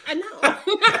 I know.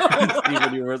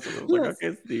 Steven Universe. I was like,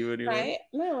 okay, Steven Universe. Right?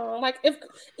 No, like even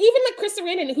like Chris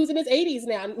Sarandon, who's in his 80s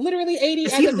now, literally 80.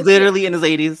 Is he literally in his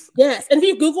 80s? Yes, and if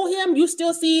you Google him, you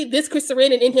still see this Chris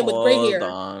Sarandon in him with gray hair.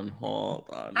 Hold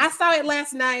on. I saw it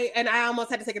last night, and I almost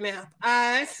had to take a nap.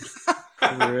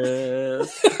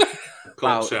 Chris.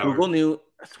 Wow,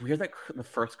 It's weird that the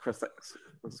first Chris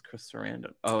was Chris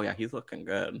Sarandon. Oh yeah, he's looking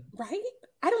good. Right?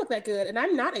 I don't look that good, and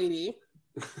I'm not 80.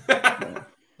 When's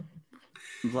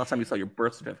the last time you saw your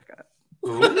birth certificate?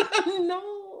 No.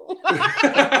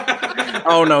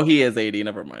 Oh no, he is 80.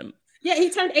 Never mind. Yeah,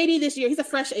 he turned 80 this year. He's a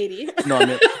fresh 80. No,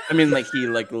 I mean, like he is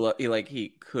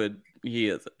 80.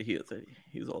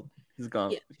 He's old. He's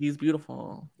gone. Yeah. He's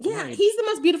beautiful. Yeah, he's the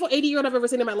most beautiful 80-year-old I've ever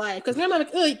seen in my life. Because now I'm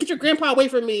like, get your grandpa away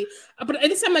from me. But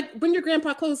this time, like, bring your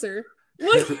grandpa closer.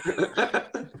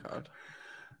 God.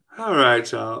 All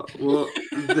right, y'all. Well,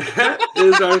 that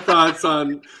is our thoughts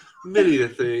on many a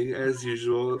thing, as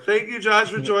usual. Thank you, Josh,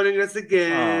 for joining us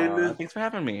again. Thanks for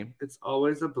having me. It's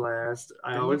always a blast.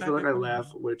 I always feel like I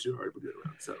laugh way too hard to get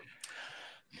around. So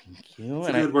thank you,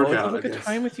 and I always have a good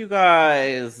time with you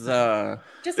guys.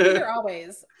 Just be here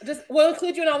always. We'll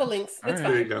include you in all the links. It's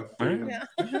fine. There you go.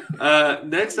 Yeah.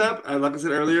 Next up, like I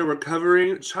said earlier, we're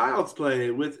covering Child's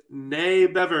Play with Nay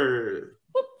Bever.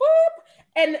 Whoop, whoop.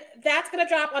 And that's going to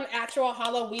drop on actual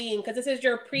Halloween because this is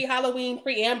your pre-Halloween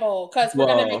preamble because we're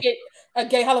going to make it a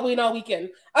gay Halloween all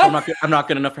weekend. Oh. I'm not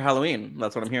good enough for Halloween.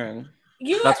 That's what I'm hearing.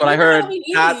 That's what I heard.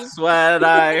 That's what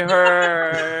I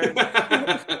heard.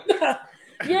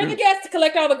 You're the guest to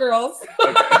collect all the girls.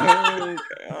 And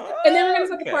then we're going to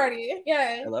start the party.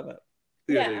 Yeah. I love it.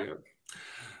 Yeah. There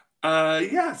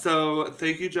you go. So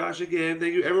thank you, Josh, again.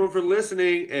 Thank you, everyone, for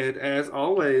listening. And as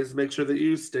always, make sure that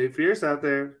you stay fierce out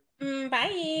there. Bye.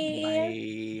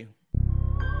 Bye.